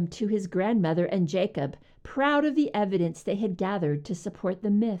present them to his grandmother and Jacob, proud of the evidence they had gathered to support the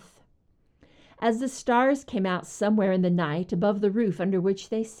myth. As the stars came out somewhere in the night above the roof under which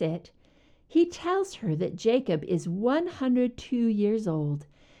they sit, he tells her that Jacob is 102 years old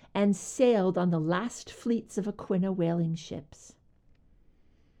and sailed on the last fleets of Aquinnah whaling ships.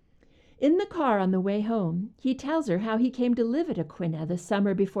 In the car on the way home, he tells her how he came to live at Aquinnah the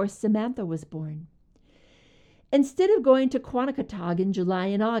summer before Samantha was born. Instead of going to Quanaketag in July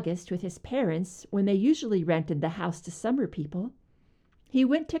and August with his parents, when they usually rented the house to summer people, he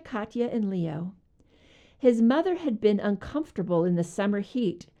went to Katya and Leo. His mother had been uncomfortable in the summer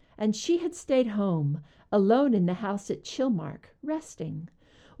heat, and she had stayed home, alone in the house at Chilmark, resting,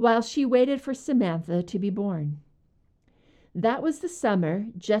 while she waited for Samantha to be born. That was the summer,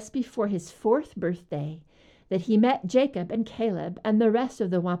 just before his 4th birthday, that he met Jacob and Caleb and the rest of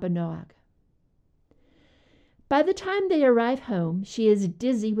the Wampanoag. By the time they arrive home, she is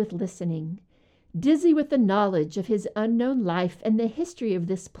dizzy with listening, dizzy with the knowledge of his unknown life and the history of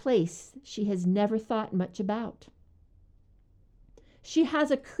this place she has never thought much about. She has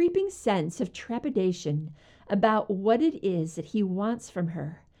a creeping sense of trepidation about what it is that he wants from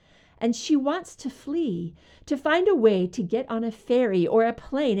her, and she wants to flee, to find a way to get on a ferry or a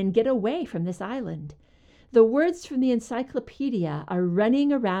plane and get away from this island. The words from the encyclopedia are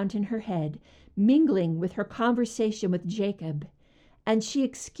running around in her head, mingling with her conversation with Jacob, and she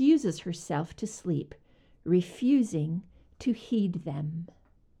excuses herself to sleep, refusing to heed them.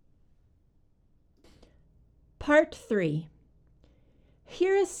 Part 3.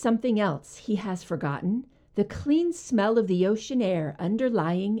 Here is something else he has forgotten, the clean smell of the ocean air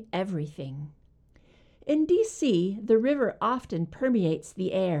underlying everything. In D.C., the river often permeates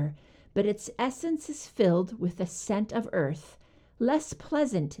the air, but its essence is filled with the scent of earth, less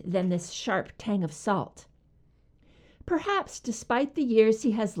pleasant than this sharp tang of salt. Perhaps, despite the years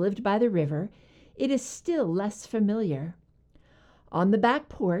he has lived by the river, it is still less familiar. On the back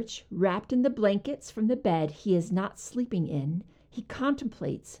porch, wrapped in the blankets from the bed he is not sleeping in, he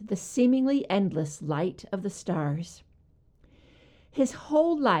contemplates the seemingly endless light of the stars. His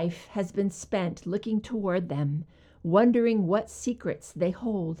whole life has been spent looking toward them, wondering what secrets they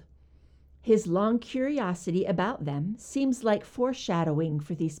hold. His long curiosity about them seems like foreshadowing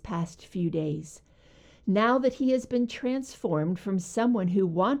for these past few days, now that he has been transformed from someone who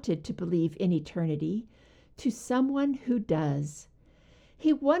wanted to believe in eternity to someone who does.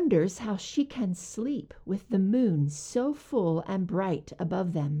 He wonders how she can sleep with the moon so full and bright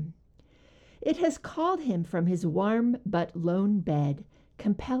above them. It has called him from his warm but lone bed,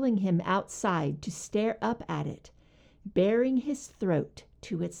 compelling him outside to stare up at it, baring his throat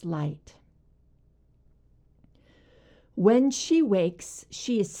to its light. When she wakes,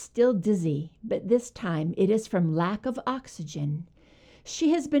 she is still dizzy, but this time it is from lack of oxygen.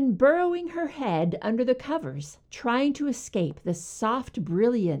 She has been burrowing her head under the covers, trying to escape the soft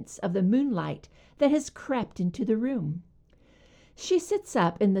brilliance of the moonlight that has crept into the room. She sits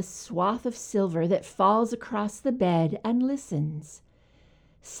up in the swath of silver that falls across the bed and listens.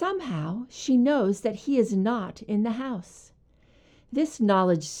 Somehow she knows that he is not in the house. This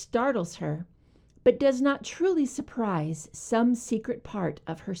knowledge startles her, but does not truly surprise some secret part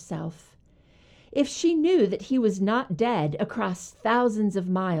of herself. If she knew that he was not dead across thousands of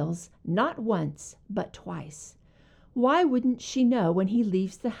miles, not once, but twice, why wouldn't she know when he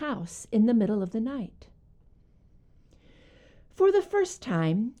leaves the house in the middle of the night? For the first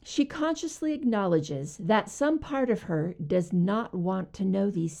time, she consciously acknowledges that some part of her does not want to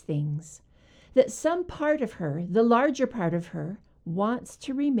know these things, that some part of her, the larger part of her, wants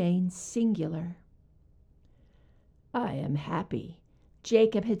to remain singular. "I am happy,"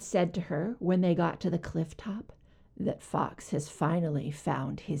 Jacob had said to her when they got to the cliff top, "that Fox has finally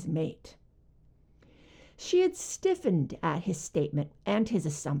found his mate." She had stiffened at his statement and his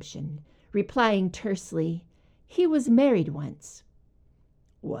assumption, replying tersely, "He was married once."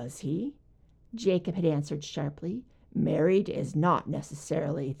 "Was he?" Jacob had answered sharply. "Married is not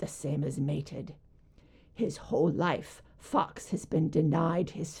necessarily the same as mated. His whole life, Fox has been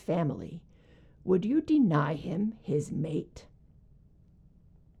denied his family. Would you deny him his mate?"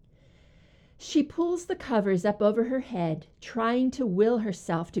 She pulls the covers up over her head, trying to will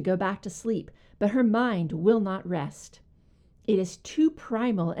herself to go back to sleep, but her mind will not rest. It is too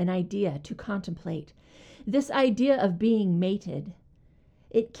primal an idea to contemplate, this idea of being mated.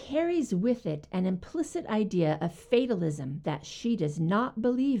 It carries with it an implicit idea of fatalism that she does not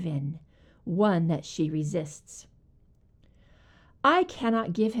believe in, one that she resists. "I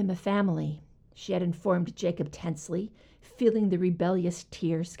cannot give him a family," she had informed Jacob tensely, feeling the rebellious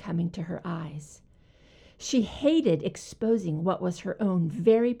tears coming to her eyes. She hated exposing what was her own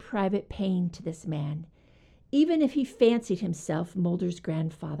very private pain to this man, even if he fancied himself Mulder's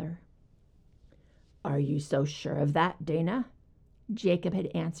grandfather. "Are you so sure of that, Dana?" Jacob had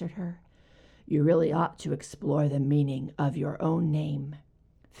answered her. "You really ought to explore the meaning of your own name.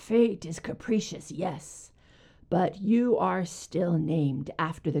 Fate is capricious, yes, but you are still named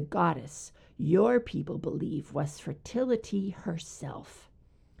after the goddess your people believe was fertility herself.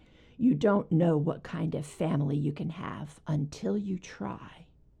 You don't know what kind of family you can have until you try."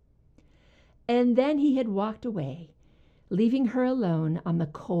 And then he had walked away, leaving her alone on the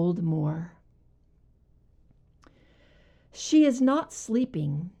cold moor. She is not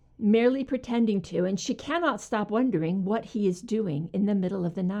sleeping, merely pretending to, and she cannot stop wondering what he is doing in the middle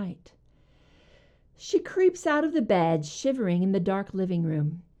of the night. She creeps out of the bed, shivering in the dark living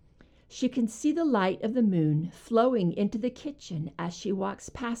room. She can see the light of the moon flowing into the kitchen as she walks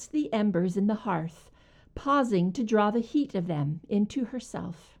past the embers in the hearth, pausing to draw the heat of them into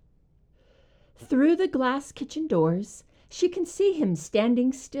herself. Through the glass kitchen doors, she can see him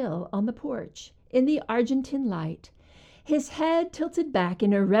standing still on the porch in the Argentine light, his head tilted back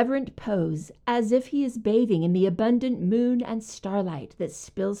in a reverent pose as if he is bathing in the abundant moon and starlight that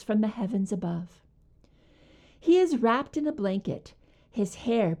spills from the heavens above. He is wrapped in a blanket, his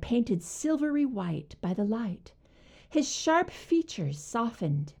hair painted silvery white by the light, his sharp features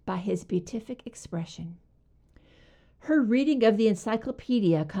softened by his beatific expression. Her reading of the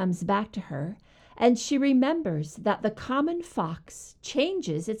encyclopedia comes back to her, and she remembers that the common fox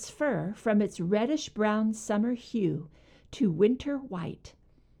changes its fur from its reddish-brown summer hue to winter white,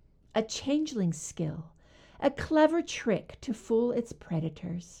 a changeling skill, a clever trick to fool its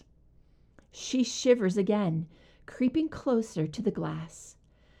predators. She shivers again, creeping closer to the glass.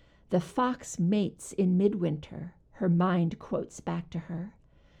 "The fox mates in midwinter," her mind quotes back to her.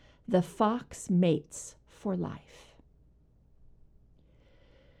 "The fox mates for life."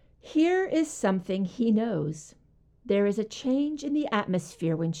 Here is something he knows. There is a change in the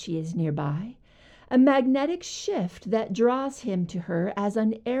atmosphere when she is nearby, a magnetic shift that draws him to her as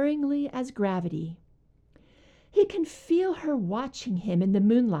unerringly as gravity. He can feel her watching him in the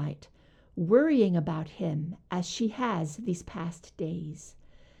moonlight, worrying about him as she has these past days,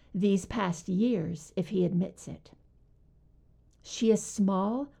 these past years, if he admits it. She is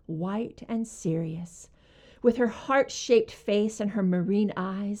small, white, and serious, with her heart-shaped face and her marine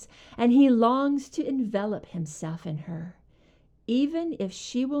eyes, and he longs to envelop himself in her. Even if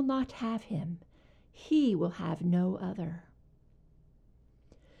she will not have him, he will have no other.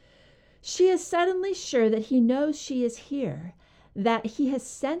 She is suddenly sure that he knows she is here, that he has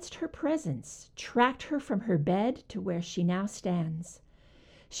sensed her presence, tracked her from her bed to where she now stands.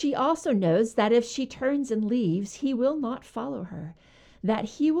 She also knows that if she turns and leaves, he will not follow her, that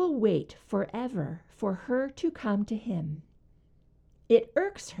he will wait forever for her to come to him. It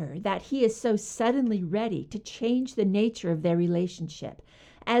irks her that he is so suddenly ready to change the nature of their relationship,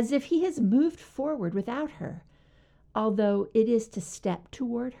 as if he has moved forward without her, although it is to step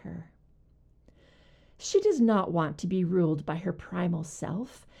toward her. She does not want to be ruled by her primal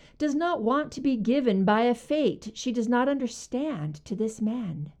self, does not want to be given by a fate she does not understand to this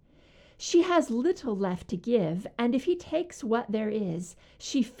man. She has little left to give, and if he takes what there is,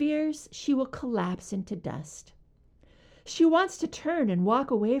 she fears she will collapse into dust. She wants to turn and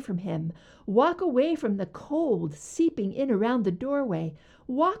walk away from him, walk away from the cold seeping in around the doorway,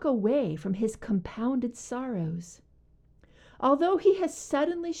 walk away from his compounded sorrows. Although he has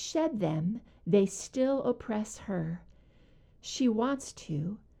suddenly shed them, they still oppress her. She wants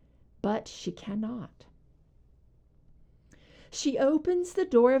to, but she cannot. She opens the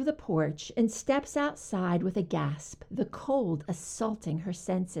door of the porch and steps outside with a gasp, the cold assaulting her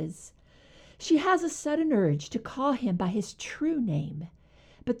senses. She has a sudden urge to call him by his true name,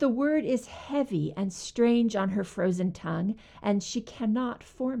 but the word is heavy and strange on her frozen tongue, and she cannot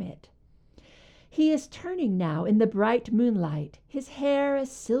form it. He is turning now in the bright moonlight, his hair a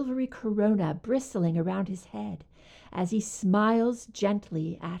silvery corona bristling around his head, as he smiles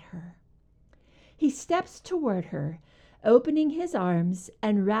gently at her. He steps toward her, opening his arms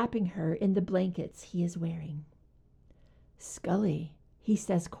and wrapping her in the blankets he is wearing. "Scully," he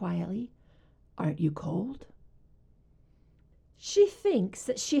says quietly, "aren't you cold?" She thinks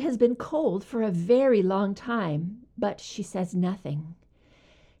that she has been cold for a very long time, but she says nothing.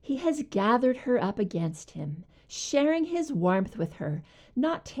 He has gathered her up against him, sharing his warmth with her,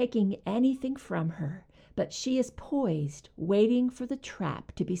 not taking anything from her, but she is poised, waiting for the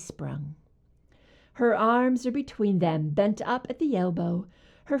trap to be sprung. Her arms are between them, bent up at the elbow,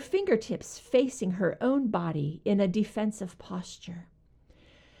 her fingertips facing her own body in a defensive posture.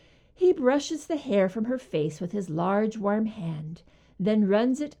 He brushes the hair from her face with his large, warm hand, then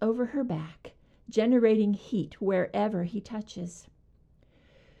runs it over her back, generating heat wherever he touches.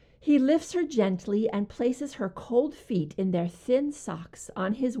 He lifts her gently and places her cold feet in their thin socks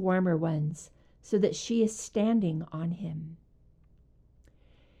on his warmer ones, so that she is standing on him.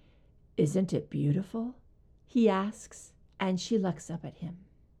 "Isn't it beautiful?" he asks, and she looks up at him.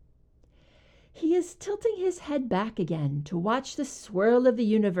 He is tilting his head back again to watch the swirl of the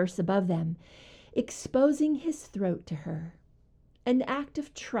universe above them, exposing his throat to her. An act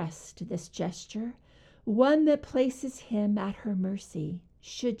of trust, this gesture, one that places him at her mercy,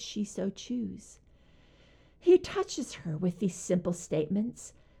 should she so choose. He touches her with these simple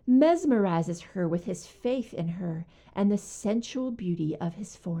statements, mesmerizes her with his faith in her and the sensual beauty of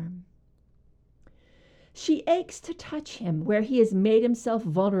his form. She aches to touch him where he has made himself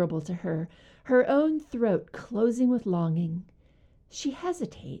vulnerable to her, her own throat closing with longing. She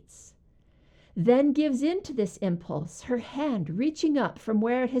hesitates, then gives in to this impulse, her hand reaching up from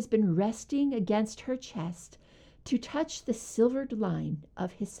where it has been resting against her chest to touch the silvered line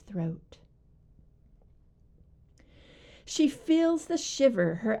of his throat. She feels the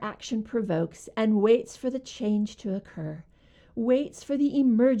shiver her action provokes and waits for the change to occur, waits for the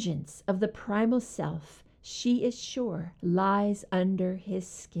emergence of the primal self she is sure lies under his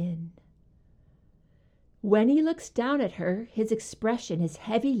skin. When he looks down at her, his expression is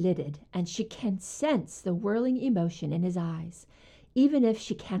heavy-lidded, and she can sense the whirling emotion in his eyes, even if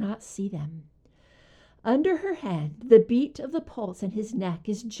she cannot see them. Under her hand, the beat of the pulse in his neck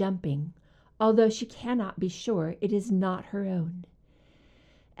is jumping, although she cannot be sure it is not her own.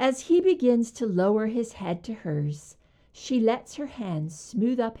 As he begins to lower his head to hers, she lets her hands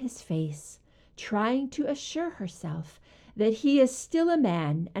smooth up his face, trying to assure herself that he is still a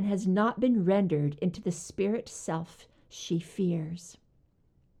man and has not been rendered into the spirit self she fears.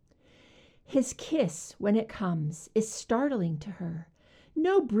 His kiss, when it comes, is startling to her.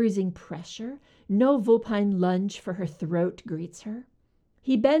 No bruising pressure, no vulpine lunge for her throat greets her.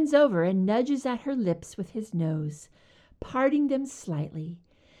 He bends over and nudges at her lips with his nose, parting them slightly,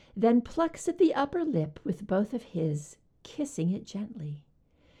 then plucks at the upper lip with both of his, kissing it gently.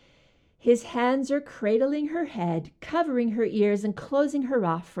 His hands are cradling her head, covering her ears and closing her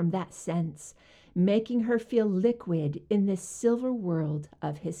off from that sense, making her feel liquid in this silver world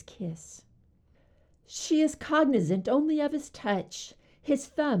of his kiss. She is cognizant only of his touch, his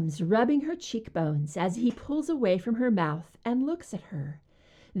thumbs rubbing her cheekbones as he pulls away from her mouth and looks at her,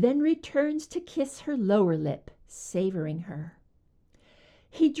 then returns to kiss her lower lip, savoring her.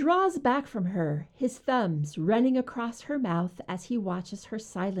 He draws back from her, his thumbs running across her mouth as he watches her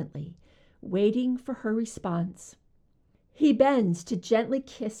silently, waiting for her response. He bends to gently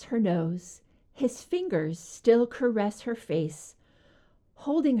kiss her nose. His fingers still caress her face,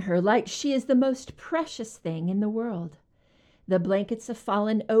 holding her like she is the most precious thing in the world. The blankets have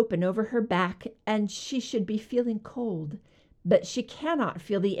fallen open over her back, and she should be feeling cold, But she cannot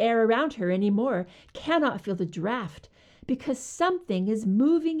feel the air around her anymore, cannot feel the draft, because something is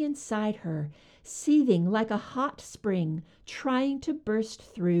moving inside her, seething like a hot spring, trying to burst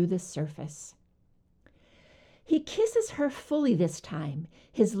through the surface. He kisses her fully this time,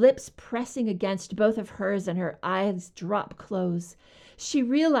 his lips pressing against both of hers and her eyes drop close. She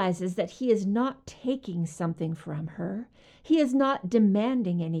realizes that he is not taking something from her. He is not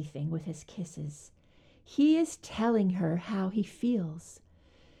demanding anything with his kisses. He is telling her how he feels.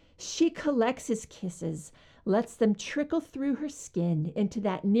 She collects his kisses, lets them trickle through her skin into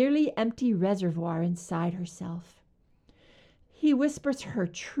that nearly empty reservoir inside herself. He whispers her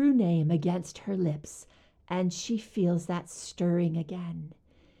true name against her lips, and she feels that stirring again.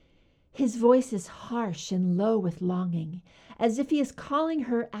 His voice is harsh and low with longing, as if he is calling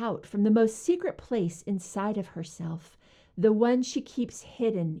her out from the most secret place inside of herself, the one she keeps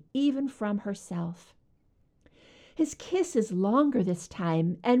hidden even from herself. His kiss is longer this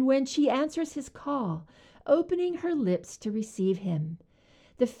time, and when she answers his call, opening her lips to receive him,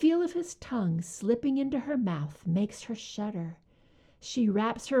 the feel of his tongue slipping into her mouth makes her shudder. She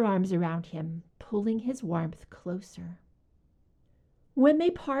wraps her arms around him, pulling his warmth closer. When they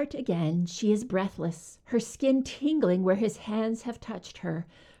part again, she is breathless, her skin tingling where his hands have touched her,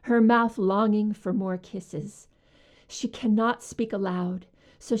 her mouth longing for more kisses. She cannot speak aloud,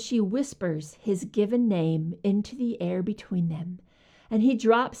 so she whispers his given name into the air between them, and he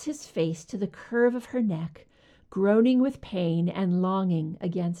drops his face to the curve of her neck, groaning with pain and longing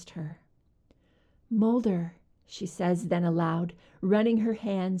against her. "Mulder," she says then aloud, running her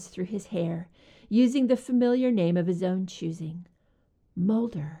hands through his hair, using the familiar name of his own choosing.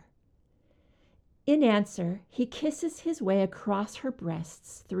 "Mulder." In answer, he kisses his way across her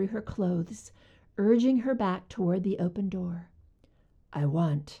breasts through her clothes, urging her back toward the open door. I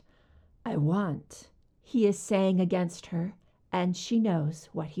want, he is saying against her, and she knows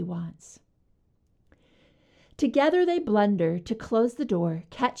what he wants. Together they blunder to close the door,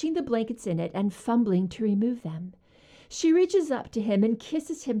 catching the blankets in it and fumbling to remove them. She reaches up to him and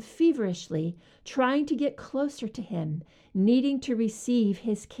kisses him feverishly, trying to get closer to him, needing to receive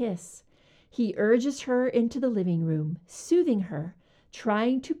his kiss. He urges her into the living room, soothing her,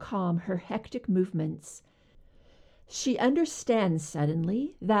 trying to calm her hectic movements. She understands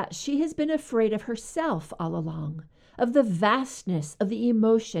suddenly that she has been afraid of herself all along, of the vastness of the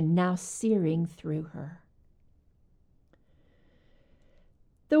emotion now searing through her.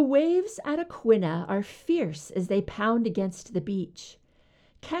 The waves at Aquina are fierce as they pound against the beach.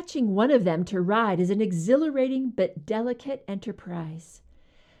 Catching one of them to ride is an exhilarating but delicate enterprise.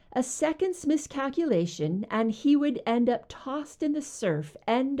 A second's miscalculation, and he would end up tossed in the surf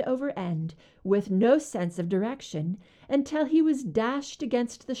end over end with no sense of direction until he was dashed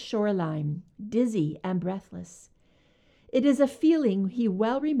against the shoreline, dizzy and breathless. It is a feeling he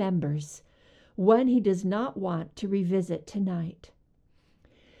well remembers, one he does not want to revisit tonight.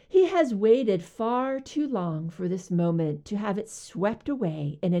 He has waited far too long for this moment to have it swept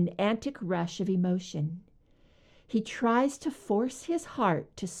away in an antic rush of emotion. He tries to force his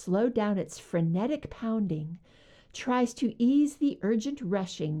heart to slow down its frenetic pounding, tries to ease the urgent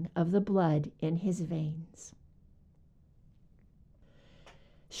rushing of the blood in his veins.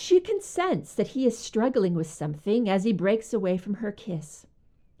 She can sense that he is struggling with something as he breaks away from her kiss.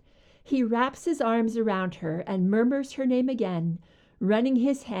 He wraps his arms around her and murmurs her name again, running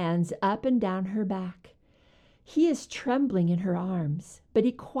his hands up and down her back. He is trembling in her arms, but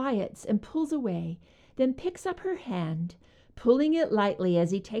he quiets and pulls away, then picks up her hand, pulling it lightly as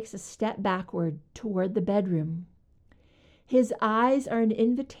he takes a step backward toward the bedroom. His eyes are an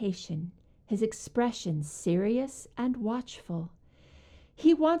invitation, his expression serious and watchful.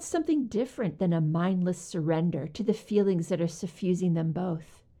 He wants something different than a mindless surrender to the feelings that are suffusing them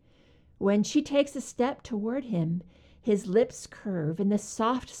both. When she takes a step toward him, his lips curve in the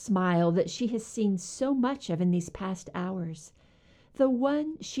soft smile that she has seen so much of in these past hours, the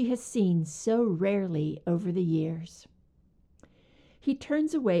one she has seen so rarely over the years. He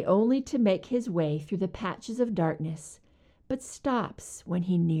turns away only to make his way through the patches of darkness, but stops when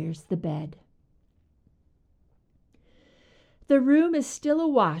he nears the bed. The room is still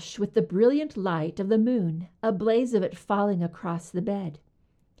awash with the brilliant light of the moon, a blaze of it falling across the bed.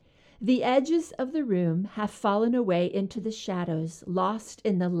 The edges of the room have fallen away into the shadows, lost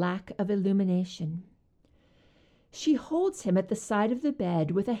in the lack of illumination. She holds him at the side of the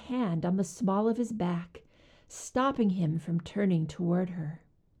bed with a hand on the small of his back, stopping him from turning toward her.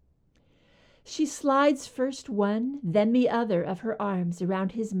 She slides first one, then the other of her arms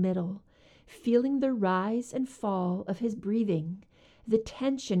around his middle, feeling the rise and fall of his breathing, the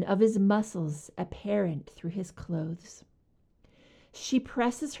tension of his muscles apparent through his clothes. She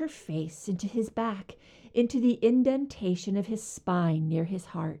presses her face into his back, into the indentation of his spine near his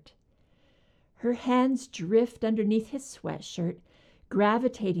heart. Her hands drift underneath his sweatshirt,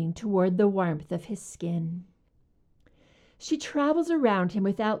 gravitating toward the warmth of his skin. She travels around him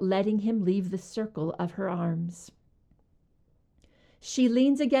without letting him leave the circle of her arms. She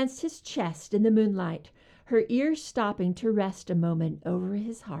leans against his chest in the moonlight, her ears stopping to rest a moment over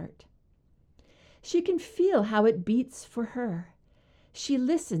his heart. She can feel how it beats for her. She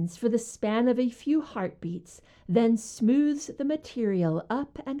listens for the span of a few heartbeats, then smooths the material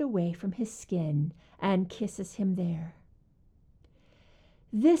up and away from his skin and kisses him there.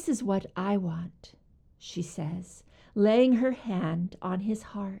 "This is what I want," she says, laying her hand on his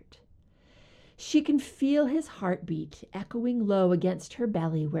heart. She can feel his heartbeat echoing low against her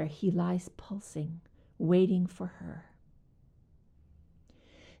belly where he lies pulsing, waiting for her.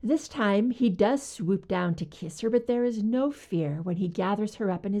 This time he does swoop down to kiss her, but there is no fear when he gathers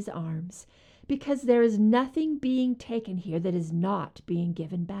her up in his arms, because there is nothing being taken here that is not being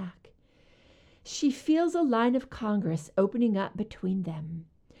given back. She feels a line of Congress opening up between them,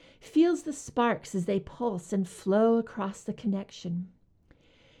 feels the sparks as they pulse and flow across the connection.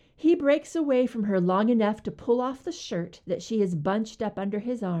 He breaks away from her long enough to pull off the shirt that she has bunched up under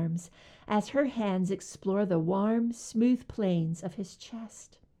his arms as her hands explore the warm, smooth planes of his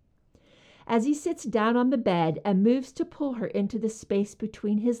chest. As he sits down on the bed and moves to pull her into the space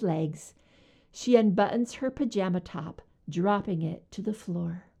between his legs, she unbuttons her pajama top, dropping it to the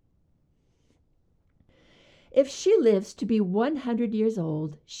floor. If she lives to be 100 years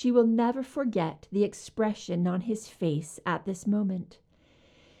old, she will never forget the expression on his face at this moment.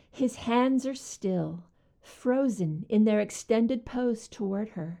 His hands are still, frozen in their extended pose toward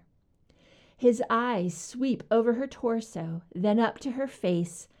her. His eyes sweep over her torso, then up to her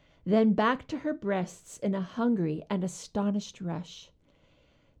face, then back to her breasts in a hungry and astonished rush.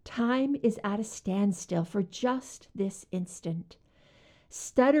 Time is at a standstill for just this instant,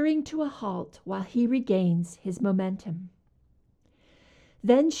 stuttering to a halt while he regains his momentum.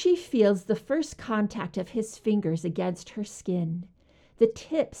 Then she feels the first contact of his fingers against her skin, the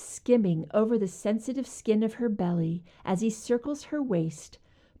tips skimming over the sensitive skin of her belly as he circles her waist,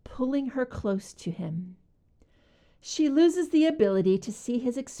 pulling her close to him. She loses the ability to see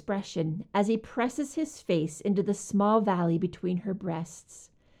his expression as he presses his face into the small valley between her breasts.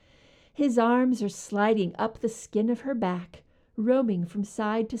 His arms are sliding up the skin of her back, roaming from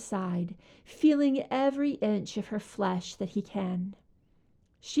side to side, feeling every inch of her flesh that he can.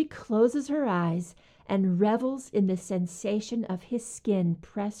 She closes her eyes and revels in the sensation of his skin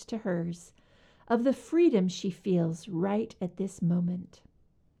pressed to hers, of the freedom she feels right at this moment.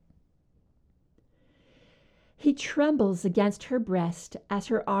 He trembles against her breast as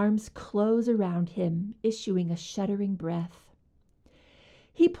her arms close around him, issuing a shuddering breath.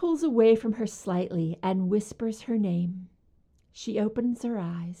 He pulls away from her slightly and whispers her name. She opens her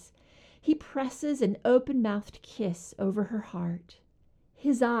eyes. He presses an open-mouthed kiss over her heart.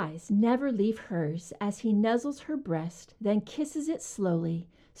 His eyes never leave hers as he nuzzles her breast, then kisses it slowly,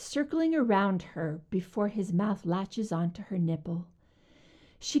 circling around her before his mouth latches onto her nipple.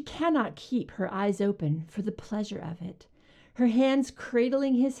 She cannot keep her eyes open for the pleasure of it, her hands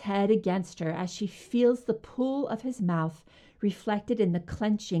cradling his head against her as she feels the pull of his mouth reflected in the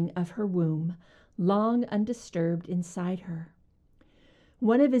clenching of her womb, long undisturbed inside her.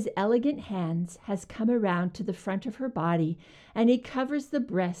 One of his elegant hands has come around to the front of her body, and he covers the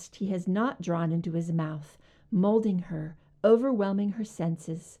breast he has not drawn into his mouth, molding her, overwhelming her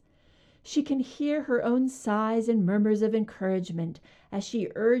senses. She can hear her own sighs and murmurs of encouragement as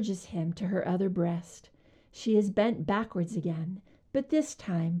she urges him to her other breast. She is bent backwards again, but this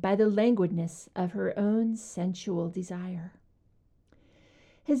time by the languidness of her own sensual desire.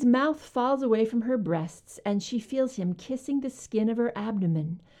 His mouth falls away from her breasts, and she feels him kissing the skin of her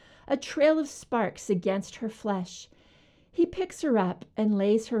abdomen, a trail of sparks against her flesh. He picks her up and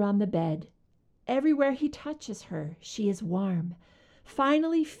lays her on the bed. Everywhere he touches her, she is warm,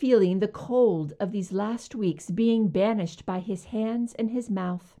 finally feeling the cold of these last weeks being banished by his hands and his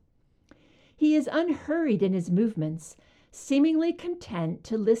mouth. He is unhurried in his movements, seemingly content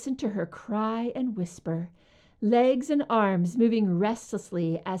to listen to her cry and whisper, legs and arms moving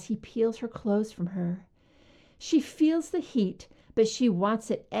restlessly as he peels her clothes from her. She feels the heat, but she wants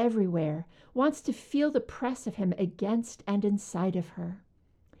it everywhere, wants to feel the press of him against and inside of her.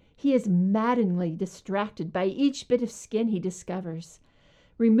 He is maddeningly distracted by each bit of skin he discovers,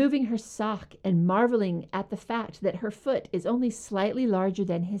 removing her sock and marveling at the fact that her foot is only slightly larger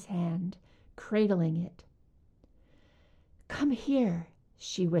than his hand, cradling it. "Come here,"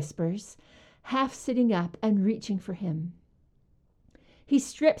 she whispers, half sitting up and reaching for him. He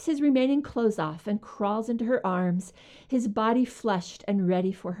strips his remaining clothes off and crawls into her arms, his body flushed and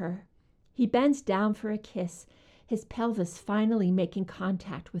ready for her. He bends down for a kiss, his pelvis finally making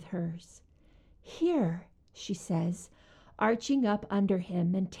contact with hers. "Here," she says, arching up under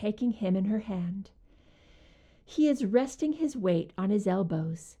him and taking him in her hand. He is resting his weight on his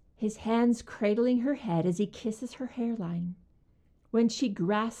elbows, his hands cradling her head as he kisses her hairline. When she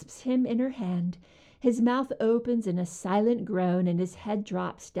grasps him in her hand, his mouth opens in a silent groan and his head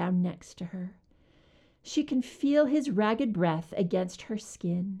drops down next to her. She can feel his ragged breath against her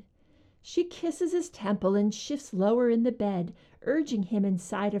skin. She kisses his temple and shifts lower in the bed, urging him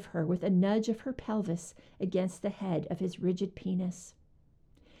inside of her with a nudge of her pelvis against the head of his rigid penis.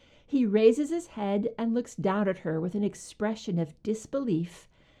 He raises his head and looks down at her with an expression of disbelief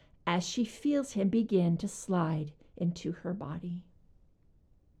as she feels him begin to slide into her body.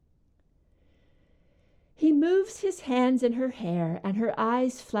 He moves his hands in her hair, and her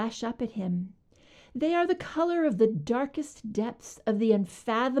eyes flash up at him. They are the color of the darkest depths of the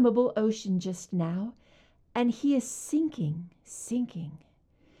unfathomable ocean just now, and he is sinking.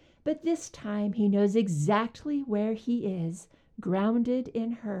 But this time he knows exactly where he is, grounded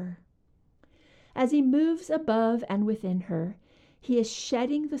in her. As he moves above and within her, he is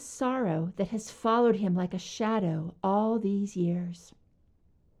shedding the sorrow that has followed him like a shadow all these years.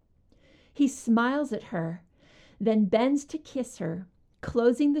 He smiles at her, then bends to kiss her,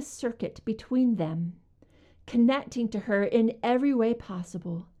 closing the circuit between them, connecting to her in every way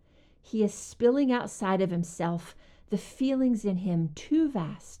possible. He is spilling outside of himself, the feelings in him too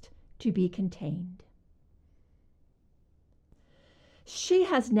vast to be contained. She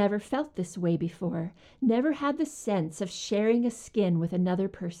has never felt this way before, never had the sense of sharing a skin with another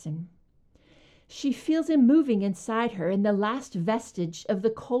person. She feels him moving inside her, and the last vestige of the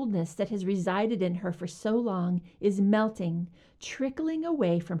coldness that has resided in her for so long is melting, trickling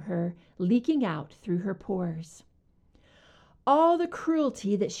away from her, leaking out through her pores. All the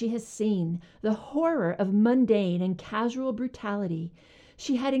cruelty that she has seen, the horror of mundane and casual brutality,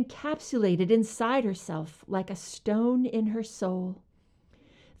 she had encapsulated inside herself like a stone in her soul.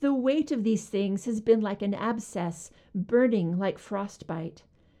 The weight of these things has been like an abscess, burning like frostbite.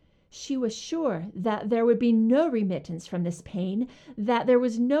 She was sure that there would be no remittance from this pain, that there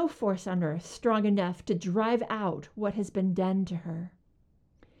was no force on earth strong enough to drive out what has been done to her.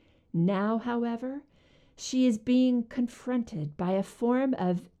 Now, however, she is being confronted by a form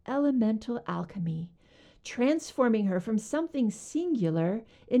of elemental alchemy, transforming her from something singular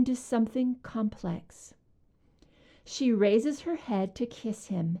into something complex. She raises her head to kiss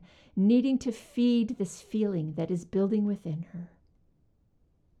him, needing to feed this feeling that is building within her.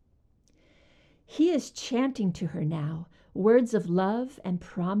 He is chanting to her now, words of love and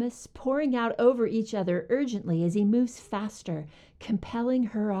promise pouring out over each other urgently as he moves faster, compelling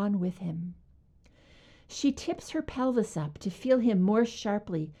her on with him. She tips her pelvis up to feel him more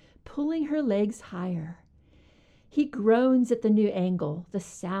sharply, pulling her legs higher. He groans at the new angle, the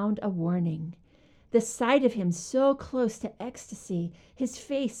sound a warning. The sight of him so close to ecstasy, his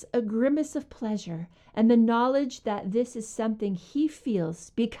face a grimace of pleasure, and the knowledge that this is something he feels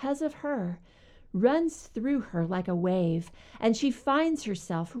because of her, runs through her like a wave, and she finds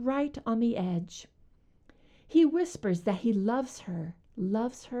herself right on the edge. He whispers that he loves her,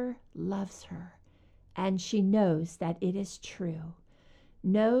 and she knows that it is true,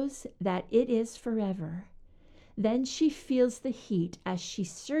 knows that it is forever. Then she feels the heat as she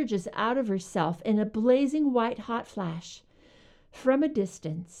surges out of herself in a blazing white-hot flash. From a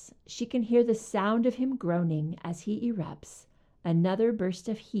distance, she can hear the sound of him groaning as he erupts, another burst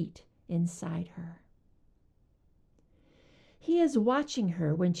of heat inside her. He is watching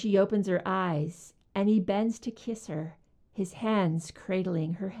her when she opens her eyes, and he bends to kiss her, his hands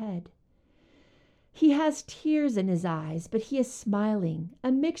cradling her head. He has tears in his eyes, but he is smiling,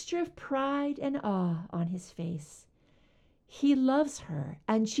 a mixture of pride and awe on his face. He loves her,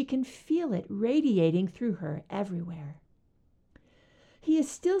 and she can feel it radiating through her everywhere. He is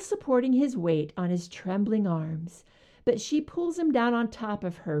still supporting his weight on his trembling arms, but she pulls him down on top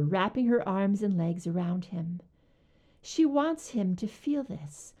of her, wrapping her arms and legs around him. She wants him to feel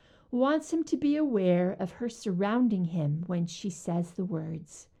this, wants him to be aware of her surrounding him when she says the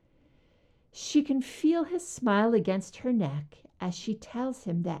words. She can feel his smile against her neck as she tells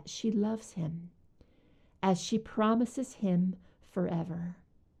him that she loves him, as she promises him forever.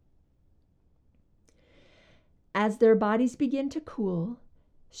 As their bodies begin to cool,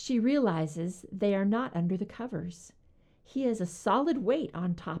 she realizes they are not under the covers. He is a solid weight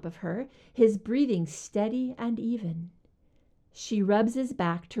on top of her, his breathing steady and even. She rubs his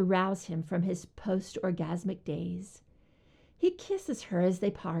back to rouse him from his post-orgasmic daze. He kisses her as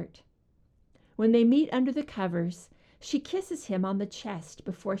they part. When they meet under the covers, she kisses him on the chest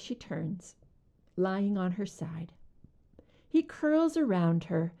before she turns, lying on her side. He curls around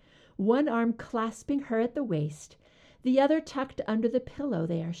her, one arm clasping her at the waist, the other tucked under the pillow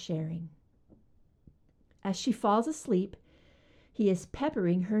they are sharing. As she falls asleep, he is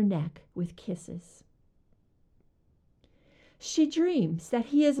peppering her neck with kisses. She dreams that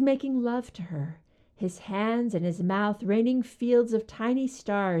he is making love to her, his hands and his mouth raining fields of tiny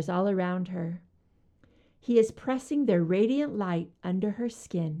stars all around her. He is pressing their radiant light under her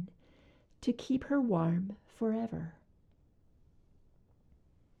skin to keep her warm forever.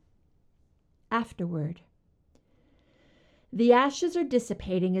 Afterward. The ashes are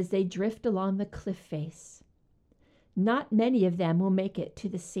dissipating as they drift along the cliff face. Not many of them will make it to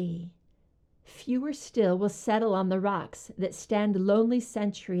the sea. Fewer still will settle on the rocks that stand lonely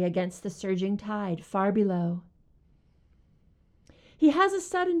sentry against the surging tide far below. He has a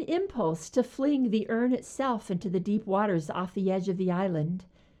sudden impulse to fling the urn itself into the deep waters off the edge of the island,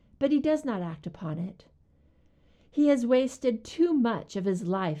 but he does not act upon it. He has wasted too much of his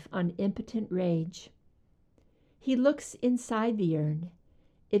life on impotent rage. He looks inside the urn.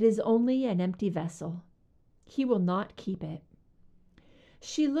 It is only an empty vessel. He will not keep it.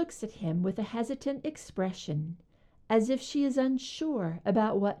 She looks at him with a hesitant expression, as if she is unsure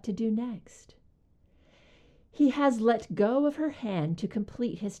about what to do next. He has let go of her hand to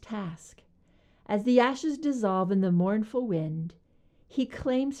complete his task. As the ashes dissolve in the mournful wind, he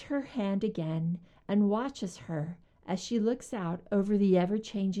claims her hand again and watches her as she looks out over the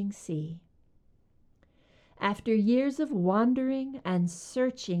ever-changing sea. After years of wandering and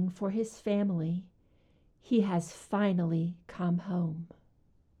searching for his family, he has finally come home.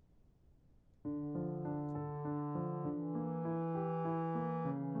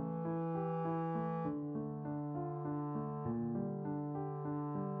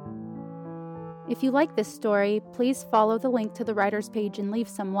 If you like this story, please follow the link to the writer's page and leave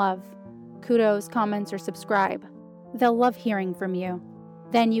some love. Kudos, comments, or subscribe. They'll love hearing from you.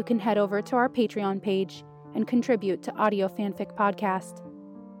 Then you can head over to our Patreon page and contribute to Audio Fanfic Podcast.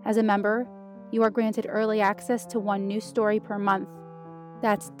 As a member, you are granted early access to one new story per month.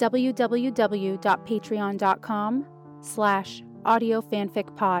 That's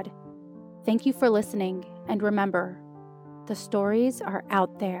www.patreon.com/audiofanficpod. Thank you for listening, and remember, the stories are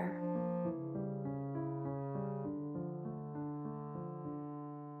out there.